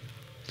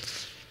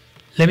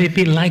 Let me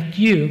be like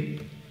you.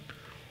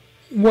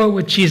 What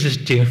would Jesus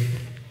do?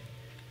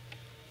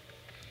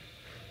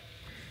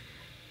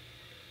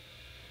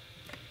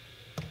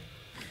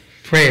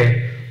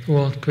 Prayer, the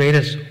world's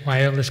greatest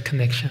wireless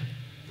connection.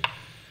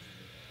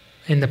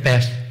 And the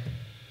best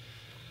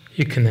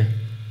you can do.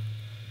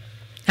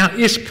 Now,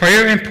 is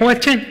prayer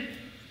important?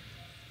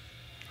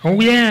 Oh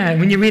yeah,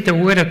 when you read the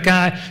Word of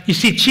God, you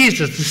see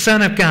Jesus, the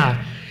Son of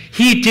God.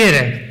 He did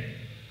it.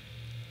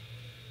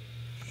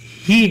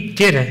 He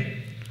did it.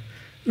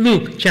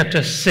 Luke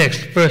chapter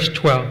 6, verse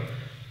 12.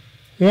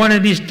 One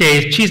of these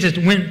days, Jesus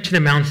went to the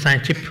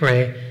mountainside to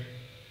pray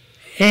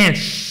and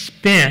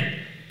spent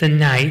the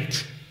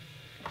night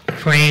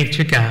praying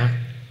to God.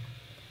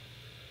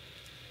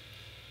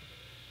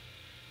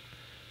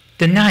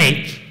 The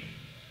night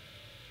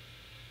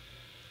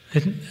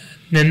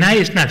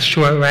is not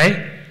short,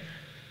 right?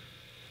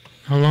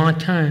 A long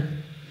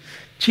time.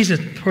 Jesus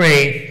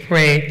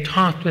prayed,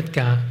 talked with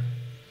God.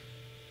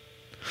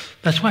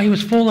 That's why he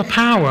was full of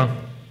power.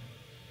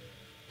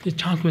 To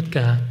talk with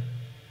God.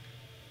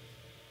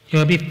 You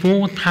want to be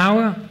full of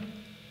power?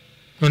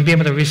 You want to be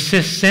able to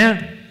resist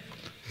sin?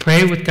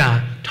 Pray with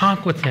God.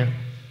 Talk with Him.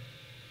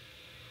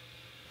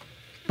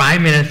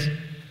 5 minutes,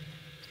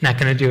 not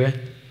going to do it.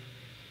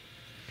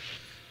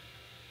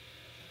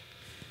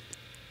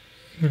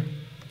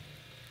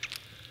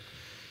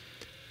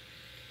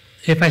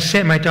 If I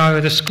sent my daughter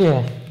to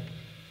school,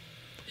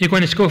 you're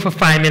going to school for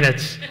 5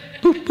 minutes.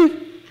 Boop,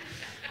 boop.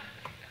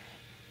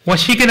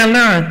 What's she going to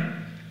learn?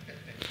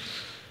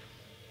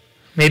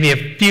 Maybe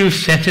a few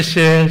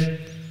sentences,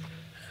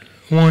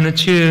 1 or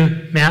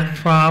 2 math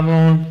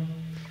problems.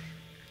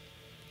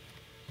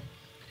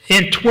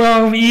 In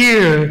 12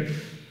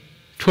 years,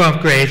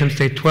 12th grade, I'm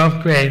saying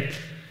 12th grade,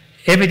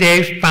 Every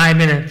day, 5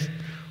 minutes.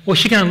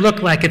 What's she going to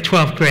look like at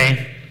 12th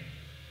grade?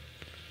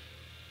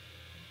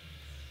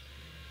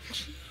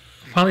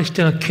 Probably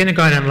still at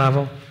kindergarten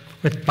level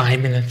with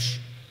 5 minutes.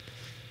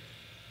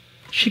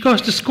 She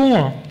goes to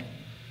school.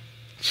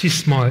 She's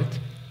smart.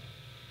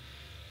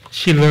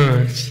 She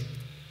learns.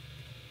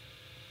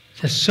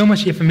 She has so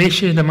much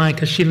information in her mind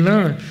because she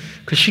learns.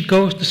 Because she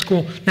goes to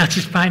school. Now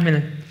she's 5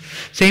 minutes.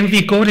 Same if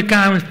you go to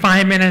God with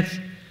 5 minutes,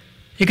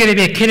 you're going to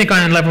be at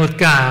kindergarten level with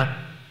God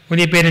when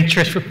you've been in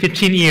church for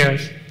 15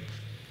 years.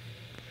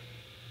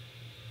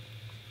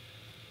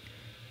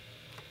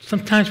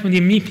 Sometimes when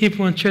you meet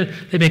people in church,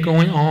 they've been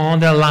going all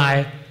their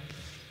life.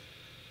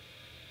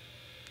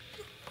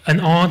 And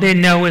all they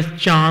know is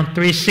John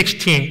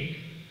 3:16.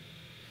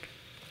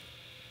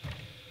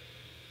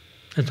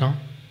 That's all.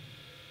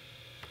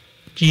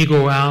 Do you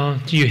go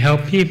out? Do you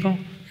help people?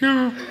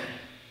 No.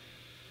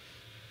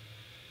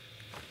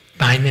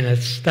 5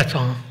 minutes, that's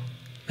all.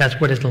 That's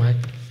what it's like.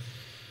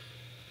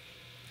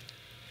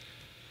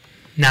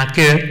 Not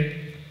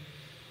good.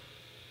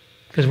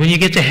 Because when you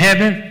get to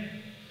heaven,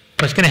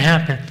 what's going to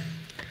happen?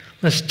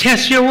 Let's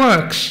test your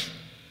works.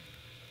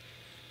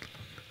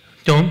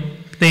 Don't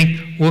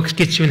think works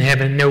gets you in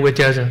heaven. No, it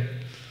doesn't.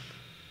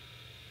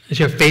 It's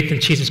your faith in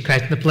Jesus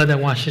Christ and the blood that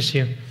washes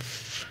you.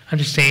 I'm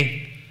just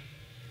saying,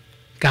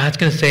 God's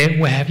going to say,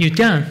 what have you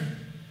done?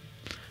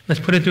 Let's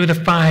put it through the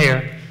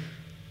fire.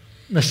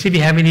 Let's see if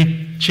you have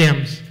any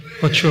gems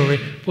or jewelry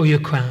for your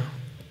crown.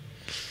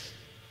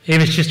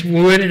 If it's just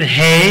wood and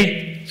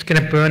hay, it's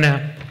going to burn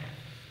out.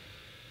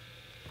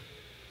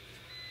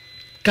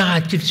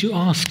 God gives you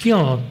all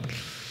skill.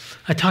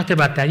 I talked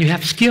about that. You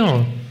have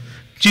skill.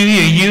 Do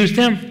you use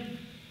them?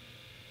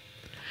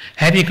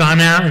 Have you gone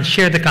out and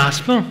shared the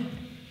gospel?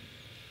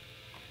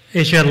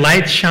 Is your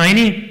light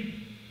shining?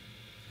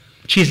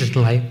 Jesus'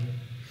 light.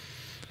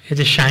 Is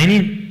it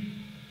shining?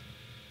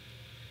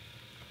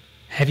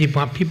 Have you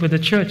brought people to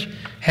church?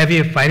 Have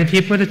you invited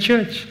people to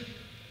church?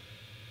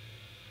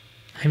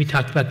 Have you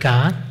talked about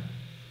God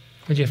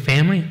with your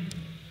family?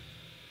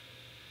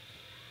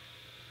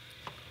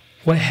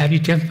 What have you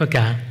done for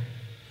God?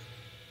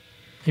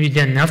 Have you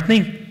done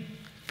nothing?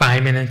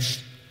 5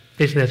 minutes.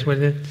 Basically, that's what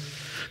it is.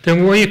 The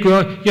more you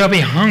grow, you'll be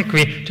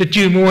hungry to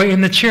do more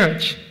in the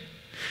church.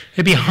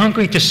 You'll be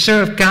hungry to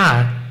serve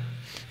God.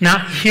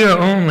 Not here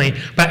only,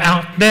 but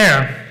out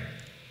there.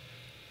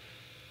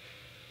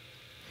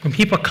 When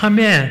people come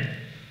in,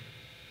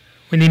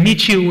 when they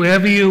meet you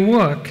wherever you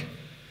work,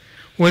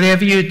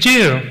 whatever you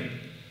do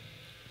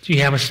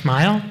you have a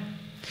smile?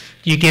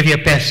 Do you give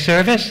your best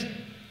service?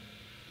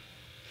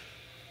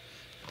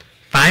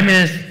 5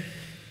 minutes,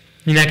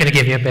 you're not going to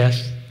give your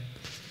best.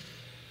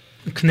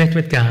 Connect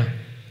with God.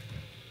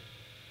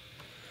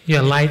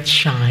 Your light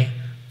shine.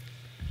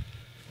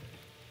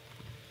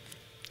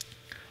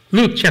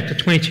 Luke chapter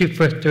 22,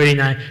 verse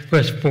 39,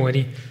 verse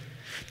 40.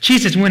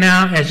 Jesus went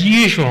out as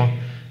usual.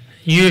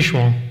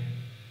 Usual.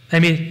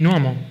 That means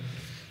normal.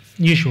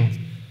 Usual.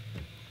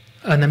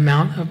 On the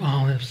Mount of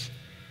Olives.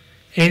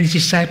 And his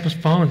disciples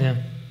followed him.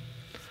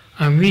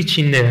 On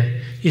reaching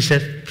there, he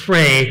said,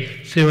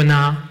 pray so you will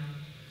not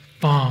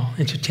fall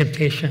into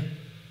temptation.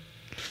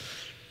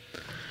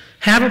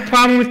 Have a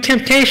problem with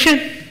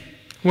temptation?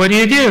 What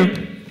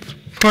do?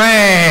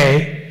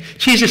 Pray.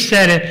 Jesus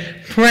said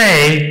it.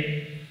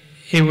 Pray,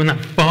 you will not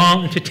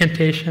fall into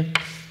temptation.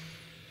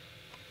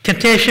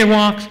 Temptation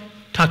walks,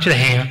 talk to the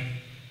hand.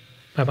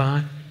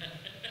 Bye-bye.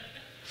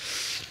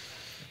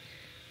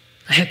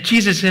 I had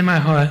Jesus in my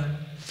heart.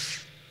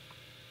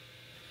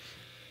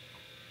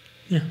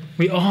 Yeah,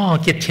 we all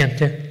get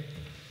tempted.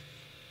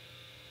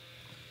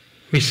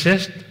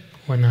 Resist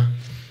or not.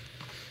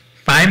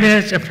 5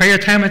 minutes of prayer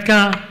time with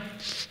God.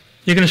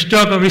 You're going to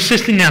struggle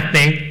resisting that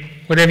thing,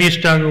 whatever you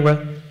struggle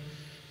with.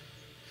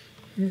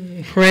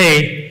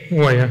 Pray,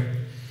 warrior.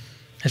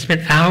 I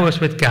spent hours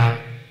with God.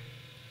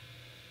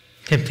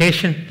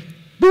 Temptation,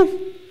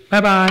 boop,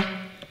 bye-bye.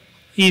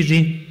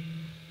 Easy.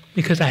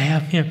 Because I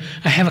have Him.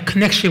 I have a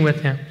connection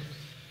with Him.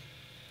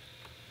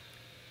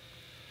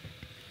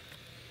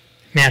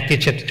 Matthew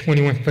chapter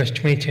 21, verse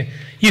 22.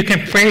 You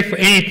can pray for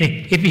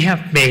anything if you have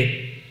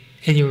faith,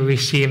 and you will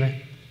receive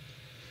it.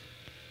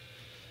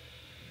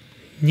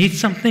 Need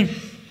something?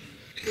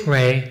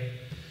 Pray.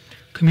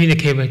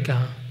 Communicate with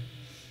God.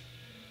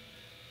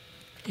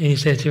 And He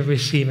says you'll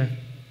receive it.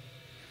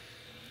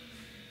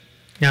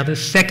 Now the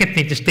second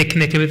thing to stay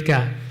connected with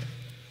God,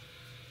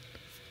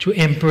 to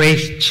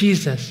embrace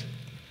Jesus.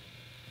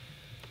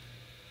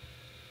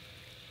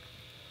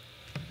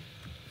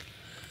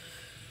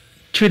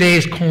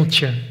 Today's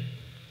culture,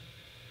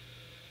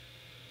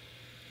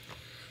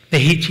 they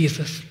hate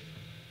Jesus.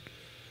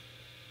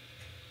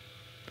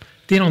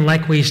 They don't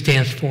like what He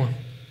stands for.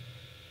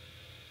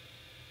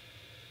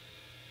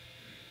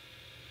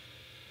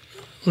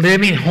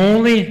 Living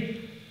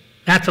holy,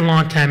 that's a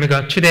long time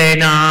ago. Today,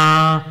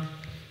 nah.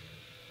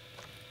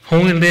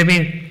 Holy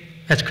living,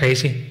 that's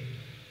crazy.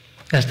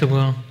 That's the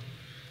world.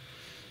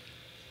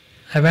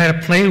 I'd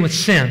rather play with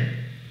sin.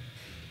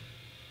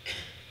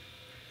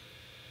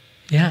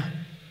 Yeah.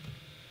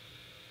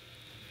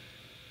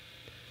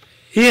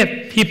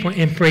 If people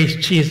embrace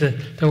Jesus,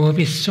 there will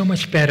be so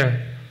much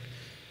better.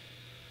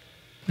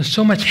 There's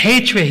so much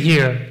hatred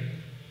here.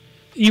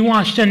 You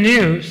watch the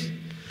news.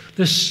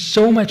 There's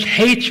so much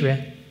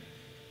hatred.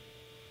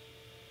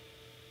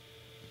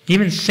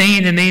 Even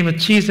saying the name of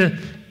Jesus,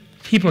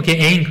 people get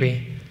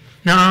angry.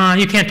 No,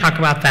 you can't talk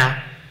about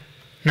that.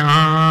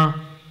 No.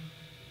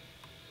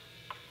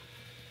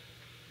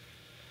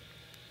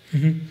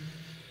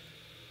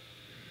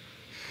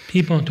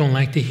 People don't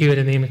like to hear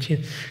the name of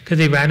Jesus because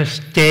they'd rather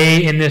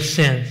stay in their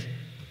sins.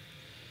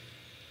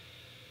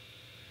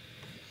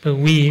 But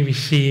we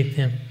receive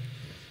Him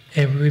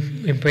and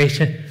we embrace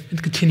Him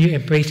and continue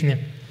embracing Him.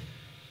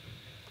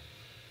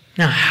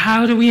 Now,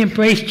 how do we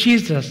embrace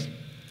Jesus?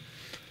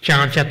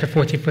 John chapter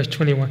 14, verse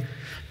 21.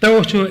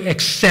 Those who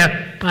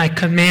accept my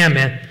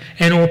commandment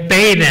and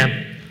obey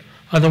them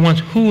are the ones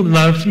who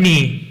love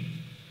me.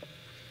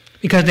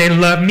 Because they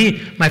love me,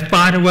 my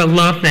Father will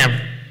love them.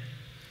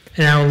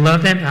 And I will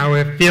love them, I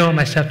will reveal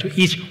myself to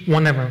each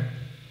one of them.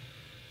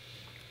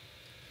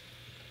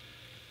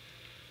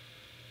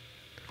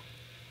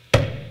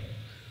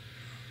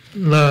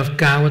 Love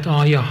God with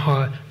all your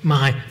heart,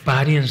 mind,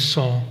 body, and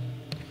soul.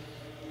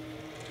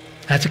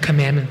 That's a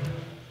commandment.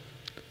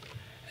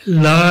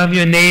 Love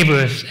your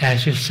neighbors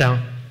as yourself.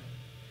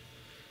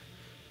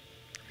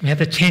 We have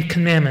the 10th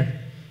commandment.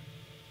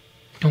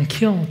 Don't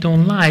kill,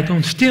 don't lie,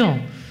 don't steal.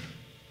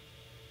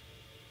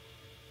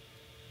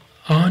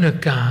 Honor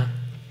God.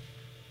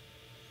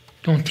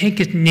 Don't take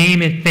His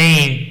name in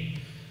vain.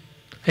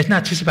 It's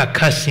not just about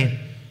cussing,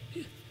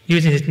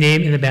 using His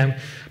name in the Bible,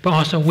 but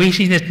also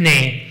wasting His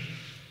name.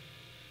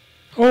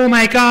 Oh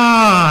my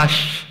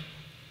gosh!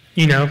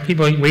 You know,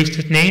 people waste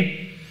His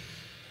name.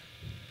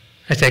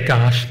 I said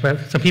gosh, but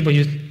some people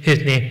use His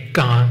name,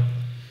 God.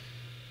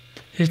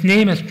 His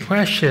name is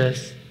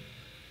precious.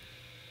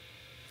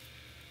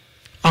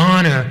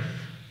 Honor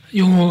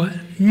your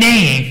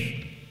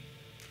name.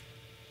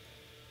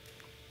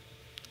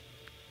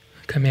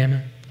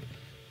 Commandment.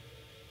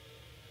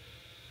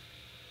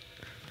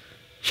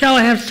 Shall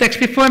I have sex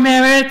before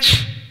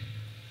marriage?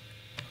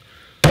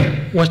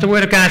 What's the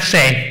Word of God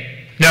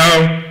say?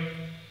 No.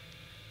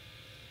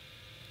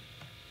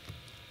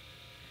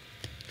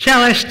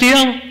 Shall I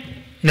steal?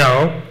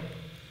 No.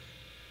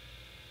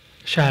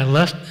 Shall I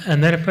lust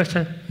another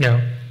person?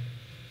 No.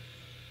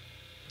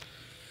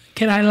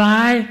 Can I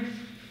lie?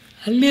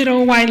 A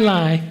little white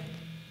lie.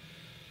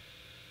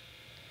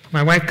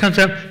 My wife comes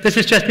up, this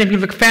is just making me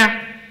look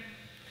fat.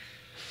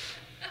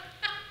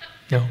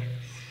 No.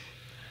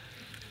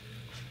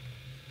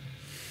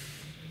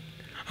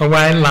 A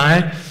white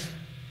lie.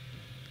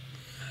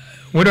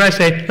 What do I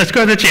say? Let's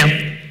go to the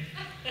gym.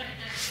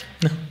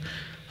 No.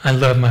 I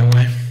love my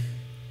wife.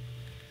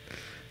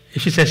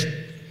 If she says,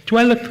 do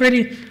I look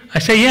pretty? I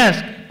say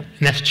yes.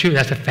 And that's true,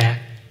 that's a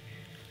fact.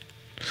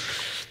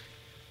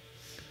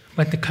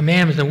 But the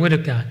commandments, the Word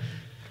of God.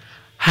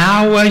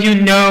 How will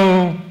you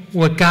know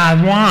what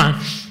God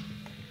wants?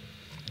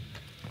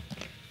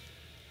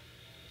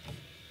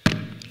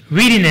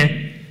 Reading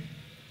it,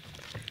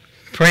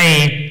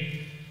 praying,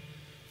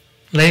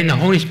 letting the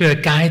Holy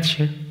Spirit guide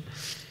you.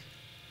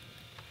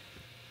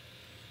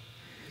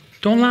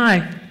 Don't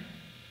lie.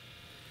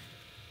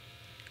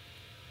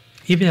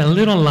 Even a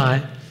little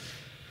lie.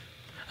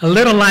 A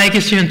little lie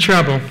gets you in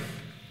trouble.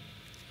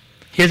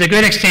 Here's a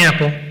good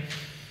example.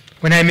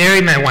 When I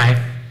married my wife,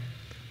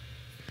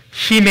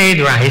 she made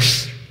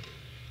rice.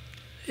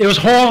 It was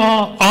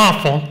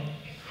awful.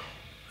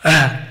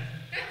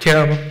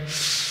 Terrible.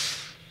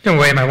 Don't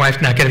worry, my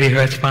wife's not going to be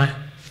hurt. It's fine.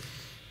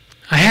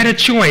 I had a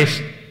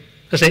choice.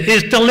 I said,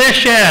 it's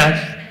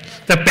delicious.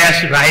 The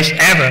best rice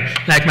ever.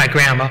 Like my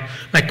grandma.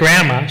 My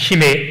grandma, she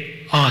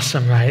made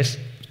awesome rice.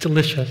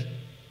 Delicious.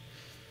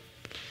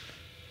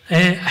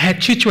 And I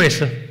had two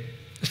choices.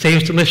 Say it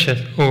was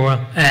delicious or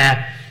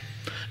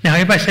Now,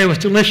 everybody say it was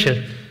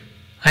delicious.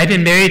 I've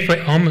been married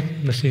for almost,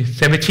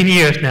 17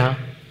 years now.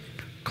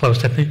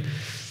 Close, I think.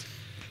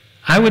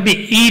 I would be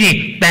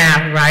eating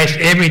that rice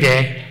every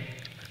day.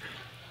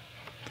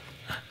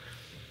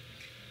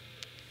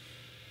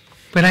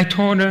 But I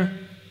told her,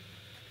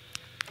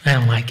 I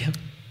don't like it.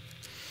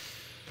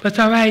 But it's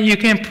all right, you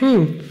can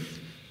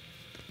improve.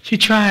 She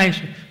tried.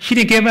 She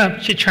didn't give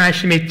up. She tried.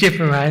 She made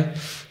different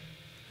rice.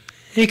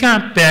 It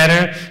got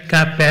better.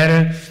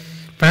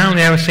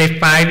 Finally, I would say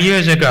 5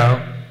 years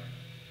ago,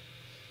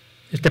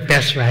 it's the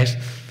best rice,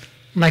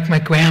 like my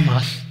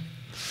grandma's.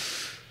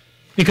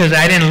 Because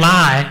I didn't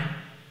lie,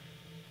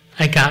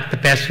 I got the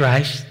best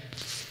rice.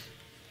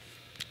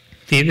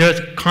 See,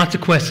 there's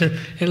consequences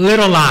in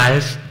little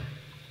lies.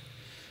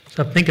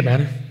 So think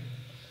about it.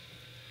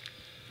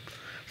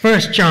 1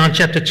 John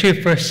chapter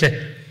 2, verse 6.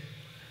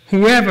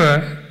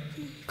 Whoever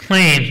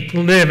claims to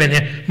live in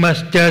Him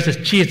must do as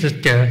Jesus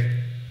did.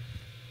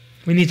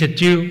 We need to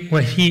do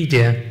what He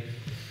did.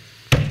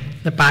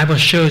 The Bible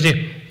shows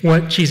you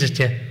what Jesus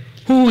did.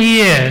 Who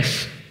He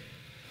is.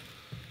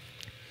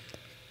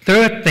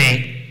 Third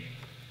thing,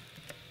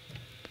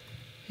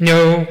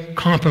 no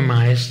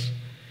compromise.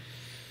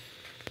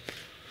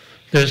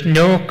 There's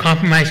no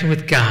compromising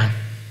with God.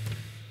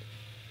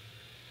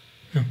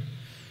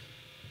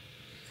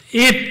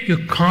 If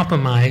you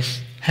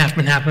compromise half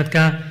and half with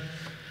God,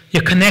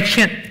 your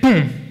connection,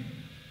 boom.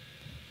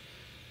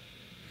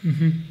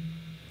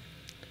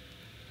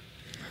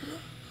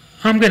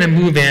 I'm going to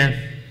move in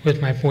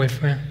with my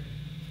boyfriend.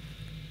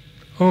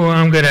 Or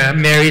I'm going to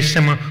marry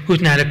someone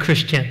who's not a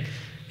Christian.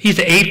 He's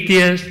an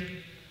atheist.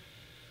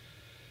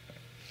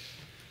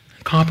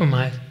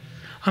 Compromise.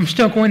 I'm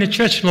still going to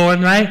church,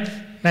 Lord, right?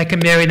 I can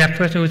marry that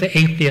person who's an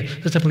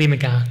atheist, doesn't believe in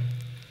God.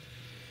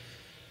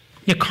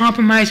 You're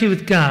compromising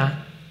with God.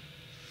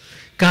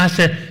 God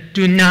said,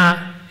 do not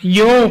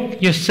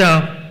yoke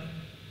yourself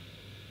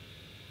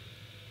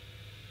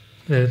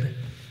with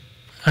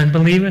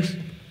unbelievers.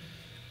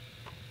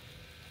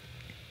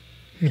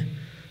 Yeah.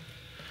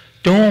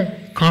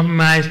 Don't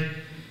compromise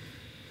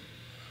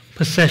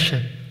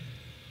possession.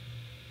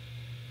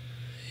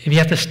 If you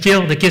have to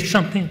steal to get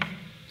something,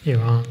 you're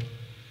wrong.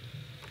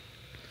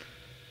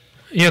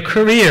 Your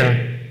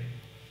career.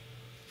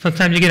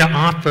 Sometimes you get an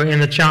offer in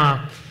a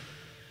job.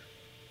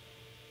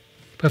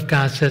 But if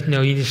God says,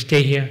 no, you just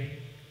stay here.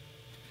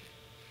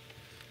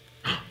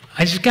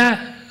 I just got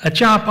a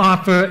job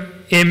offer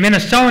in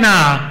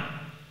Minnesota.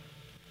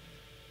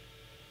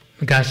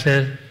 But God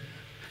says,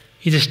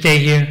 you just stay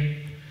here.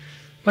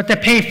 But they're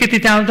paying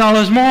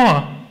 $50,000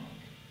 more.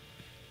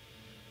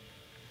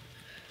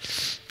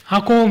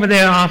 I'll go over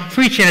there, I'll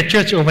preach in a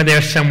church over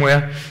there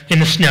somewhere in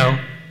the snow.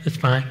 It's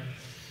fine.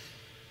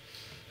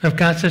 If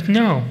God says,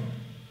 no,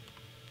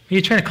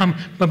 you're trying to come,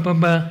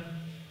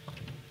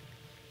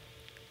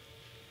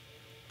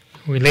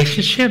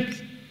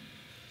 relationships,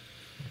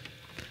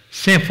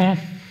 sinful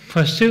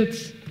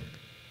pursuits.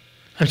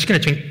 I'm just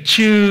going to drink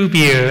 2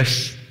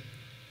 beers,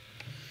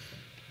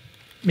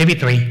 maybe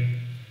 3,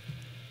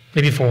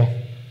 maybe 4,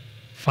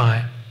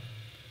 5.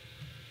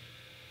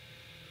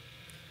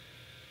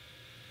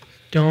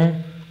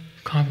 Don't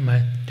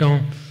compromise.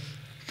 Don't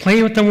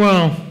play with the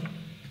world.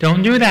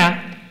 Don't do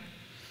that.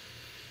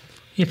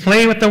 You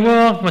play with the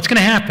world, what's going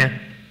to happen?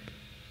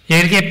 You're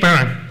going to get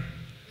burned.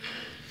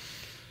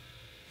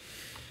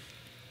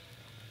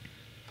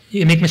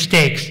 You make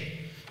mistakes.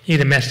 You're going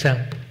to mess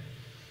up.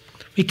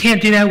 We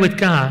can't do that with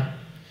God.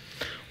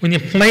 When you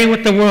play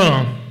with the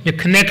world, your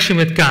connection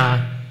with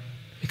God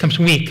becomes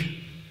weak.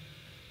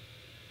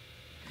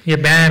 Your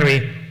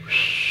battery,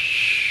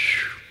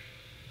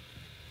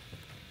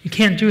 you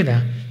can't do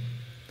that.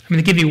 I'm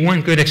going to give you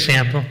one good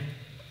example.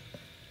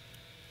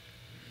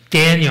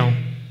 Daniel.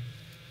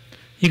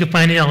 You can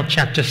find it in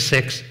chapter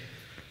 6.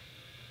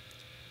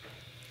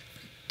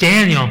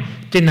 Daniel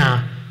did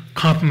not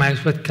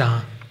compromise with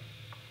God.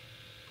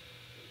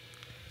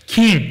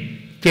 King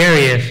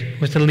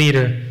Darius was the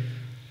leader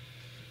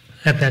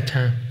at that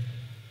time.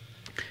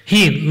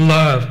 He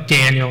loved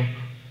Daniel.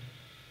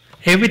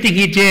 Everything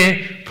he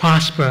did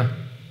prospered.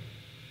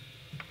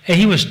 And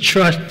he was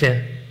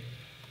trusted.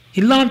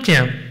 He loved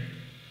him.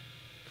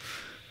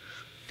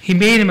 He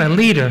made him a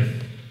leader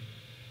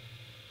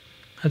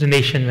of the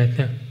nation right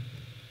there.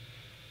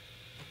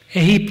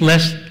 And he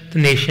blessed the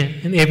nation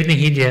in everything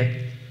he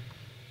did.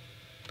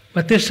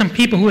 But there's some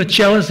people who are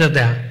jealous of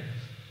that.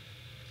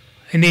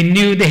 And they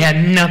knew they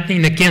had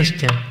nothing against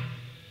him.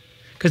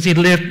 Because he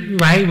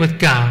lived right with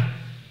God.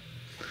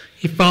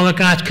 He followed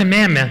God's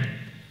commandment.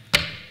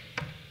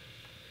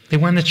 They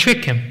wanted to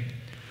trick him.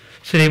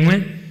 So they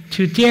went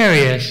to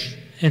Darius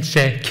and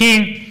said,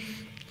 King,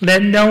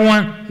 let no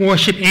one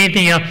worship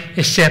anything else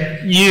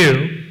except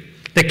you,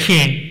 the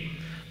king.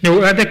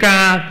 No other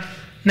God,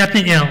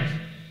 nothing else.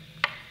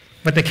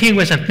 But the king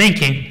wasn't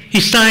thinking.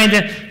 He signed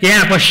it,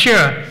 yeah, for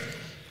sure.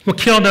 We'll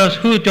kill those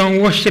who don't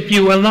worship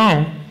you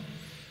alone.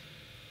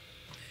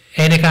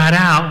 And it got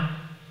out.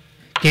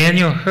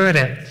 Daniel heard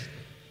it.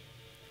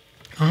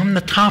 I'm in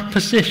the top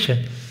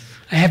position.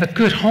 I have a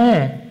good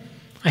home.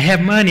 I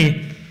have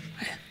money.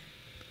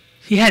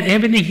 He had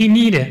everything he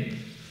needed.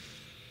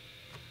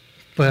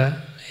 But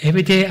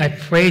every day I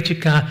pray to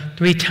God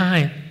 3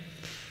 times.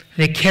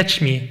 They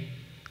catch me.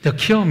 They'll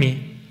kill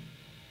me.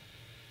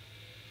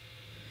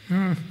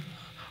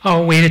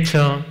 I'll wait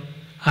until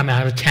I'm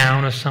out of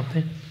town or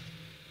something.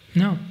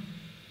 No.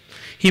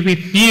 He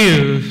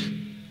refused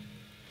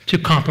to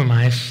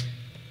compromise.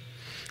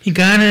 He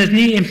got on his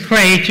knee and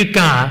prayed to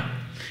God.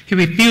 He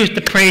refused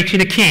to pray to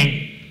the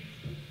king.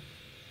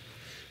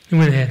 He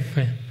went ahead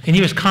and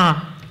he was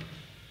calm.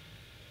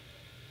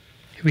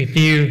 He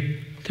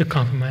refused to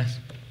compromise.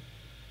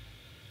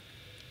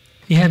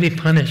 He had to be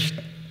punished.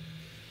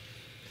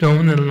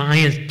 Thrown in the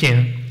lion's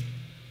den.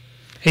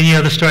 And you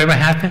know the story what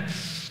happened?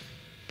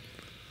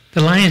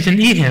 The lions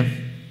didn't eat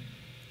him.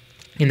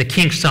 And the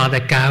king saw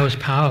that God was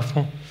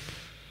powerful.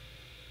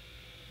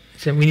 He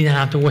said, we need to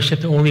have to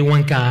worship the only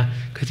one God,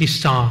 because he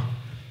saw.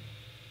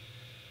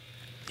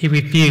 He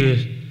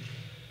refused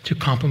to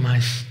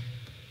compromise.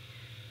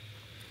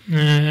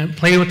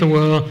 Play with the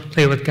world,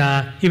 play with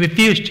God. He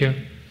refused to.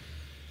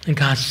 And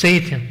God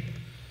saved him.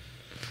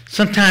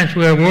 Sometimes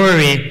we're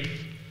worried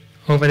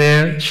over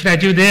there. Should I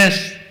do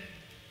this?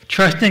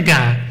 Trust in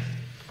God.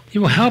 He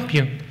will help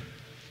you.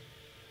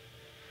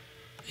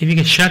 If you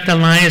can shut the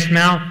lion's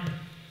mouth,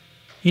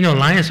 you know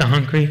lions are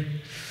hungry.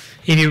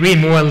 If you read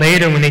more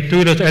later, when they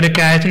threw those other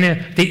guys in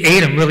there, they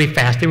ate them really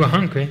fast. They were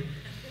hungry.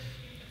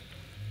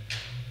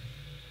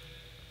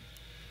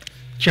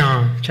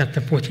 John chapter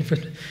 14,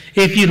 verse 1.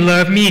 If you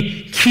love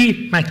me,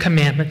 keep my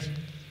commandments.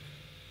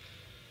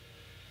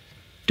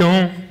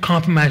 Don't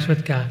compromise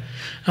with God.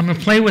 I'm going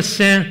to play with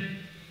sin.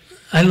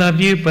 I love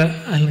you, but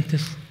I like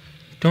this.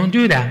 Don't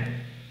do that.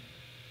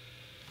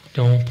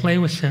 Don't play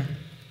with sin.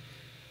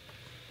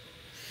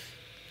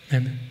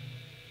 And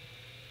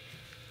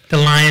the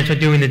lions were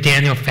doing the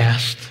Daniel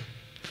fast.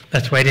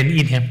 That's why I didn't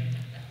eat him.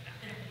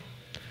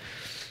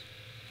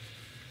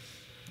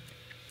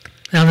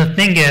 Now the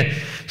thing is,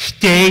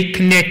 stay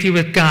connected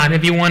with God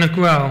if you want to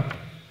grow.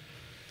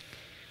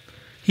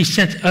 He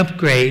sends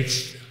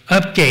updates.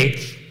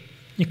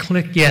 You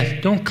click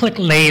yes. Don't click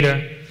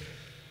later.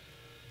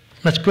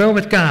 Let's grow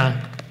with God.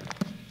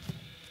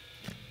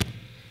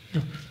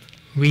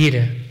 Read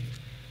it.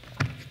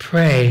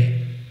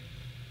 Pray.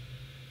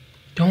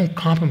 Don't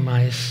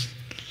compromise.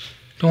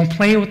 Don't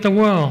play with the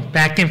world,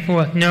 back and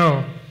forth.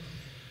 No.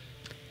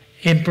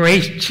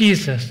 Embrace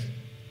Jesus.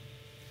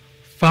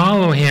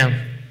 Follow him.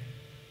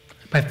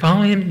 By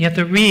following him, you have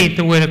to read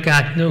the Word of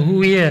God to know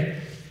who he is.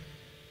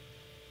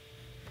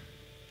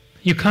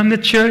 You come to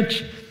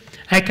church,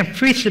 I can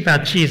preach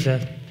about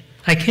Jesus.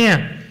 I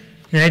can.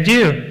 And I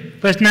do.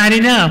 But it's not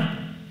enough.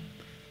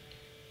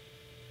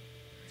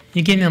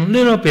 You're getting a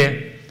little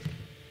bit.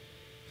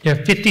 There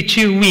are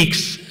 52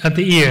 weeks of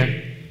the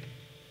year.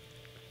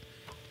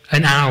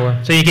 An hour.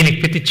 So you're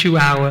getting 52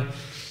 hours.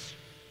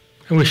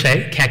 I wish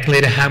I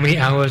calculated how many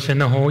hours in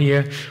the whole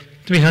year.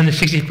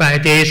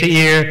 365 days a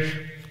year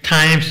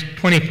times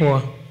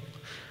 24.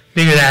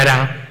 Figure that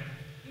out.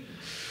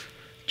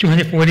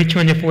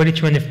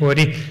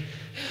 240,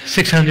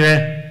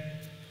 600.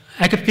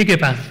 I could figure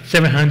about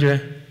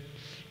 700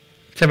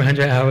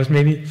 hours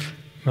maybe.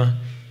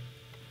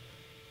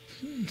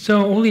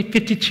 So only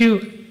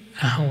 52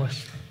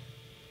 hours.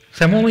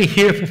 So I'm only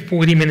here for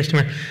 40 minutes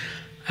tomorrow.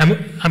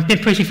 I've been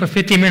preaching for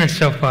 50 minutes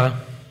so far.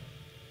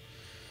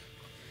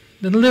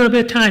 A little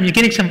bit of time, you're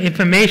getting some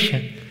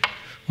information.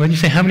 What did you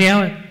say, how many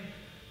hours?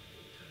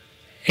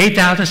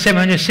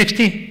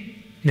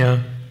 8,760?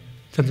 No.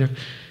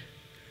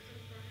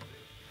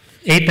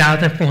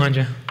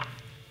 8,400.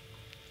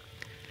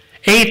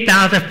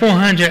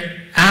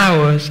 8,400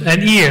 hours a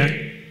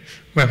year,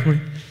 roughly.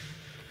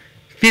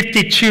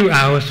 52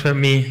 hours for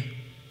me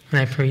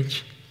when I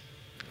preach.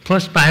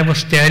 Plus Bible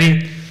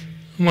study,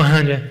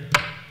 100.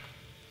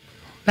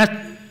 That's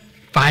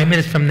 5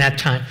 minutes from that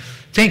time.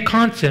 Same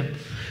concept.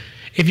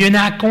 If you're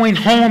not going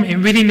home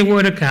and reading the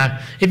Word of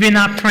God, if you're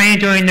not praying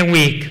during the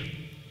week,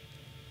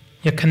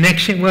 your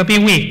connection will be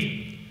weak.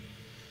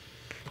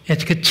 You have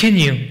to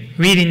continue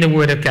reading the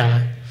Word of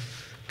God.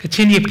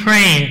 Continue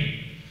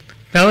praying,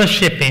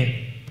 fellowshipping,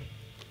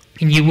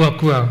 and you will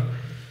grow.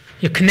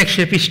 Your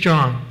connection will be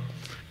strong.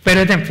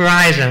 Better than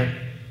Verizon.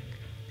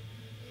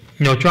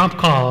 No drop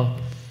call.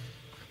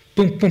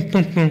 Boom, boom,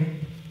 boom,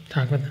 boom.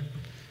 Talk with them.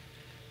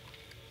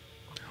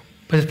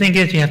 But the thing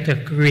is, you have to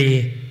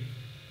agree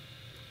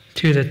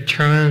to the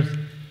terms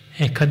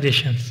and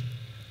conditions.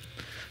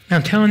 Now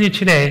I'm telling you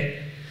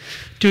today,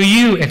 do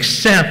you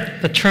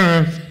accept the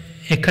terms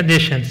and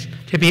conditions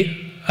to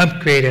be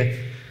upgraded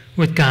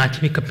with God,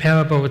 to be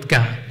comparable with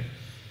God?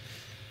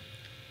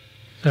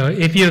 So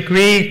if you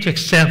agree to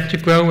accept, to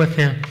grow with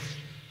him,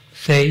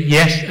 say,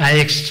 yes, I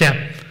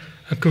accept,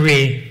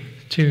 agree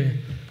to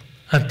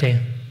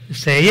update.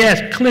 Say,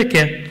 yes, click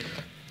it.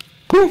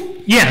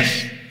 Woo,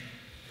 yes.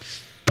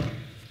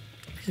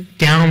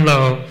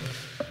 Download,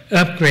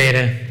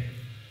 upgraded,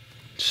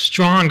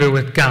 stronger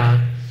with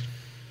God.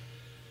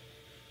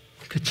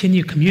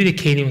 Continue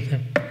communicating with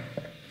him.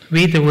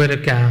 Read the Word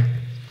of God.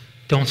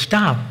 Don't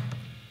stop.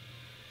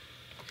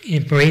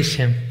 Embrace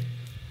him.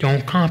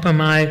 Don't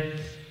compromise,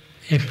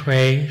 and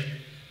pray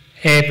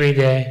every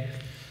day.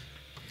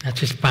 Not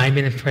just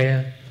 5-minute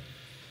prayer.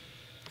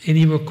 And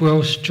you will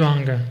grow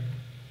stronger.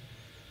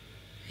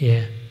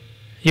 Yeah.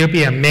 You'll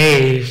be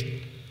amazed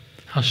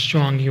how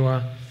strong you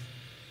are.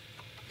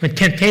 When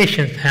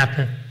temptations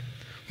happen,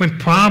 when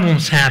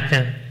problems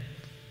happen,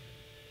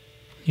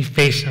 you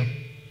face them.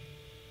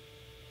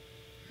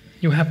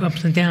 You have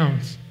ups and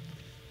downs.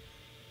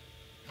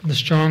 The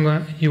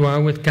stronger you are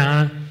with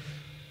God,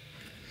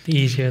 the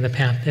easier the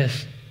path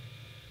is.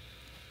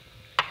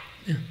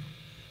 Yeah.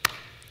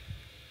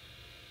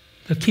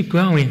 So keep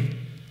growing.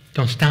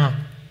 Don't stop.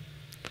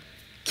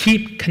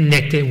 Keep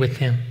connected with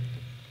him.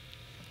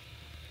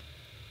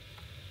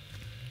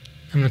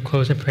 I'm going to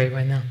close and pray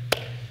right now.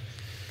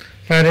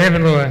 Father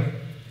Heaven, Lord,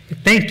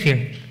 thank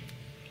you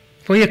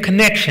for your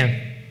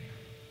connection.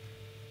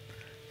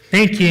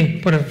 Thank you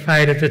for the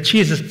fight of the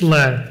Jesus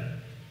blood,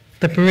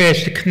 the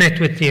bridge to connect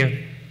with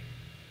you.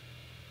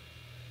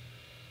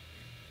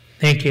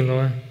 Thank you,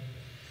 Lord.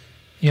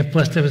 You have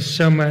blessed us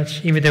so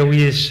much, even though we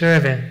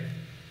deserve it.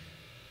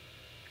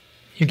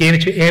 You gave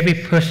it to every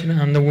person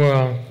on the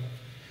world.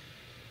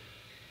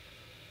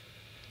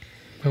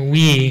 But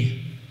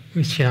we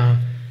shall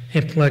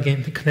and plug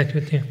in to connect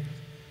with you.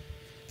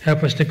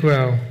 Help us to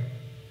grow.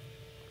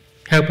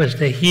 Help us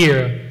to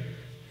hear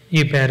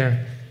you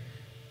better.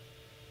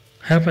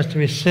 Help us to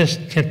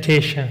resist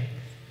temptation.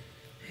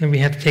 And we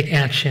have to take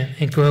action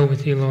and grow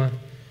with you, Lord.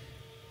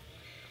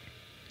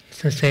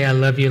 So say, I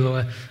love you,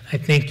 Lord. I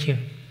thank you.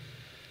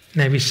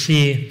 And I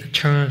receive the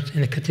terms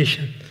and the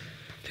condition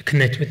to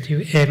connect with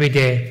you every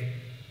day.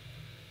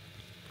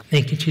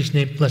 Thank you, in Jesus'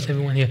 name. Bless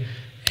everyone here.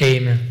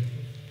 Amen.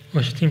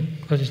 Worship team,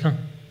 close this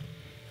down.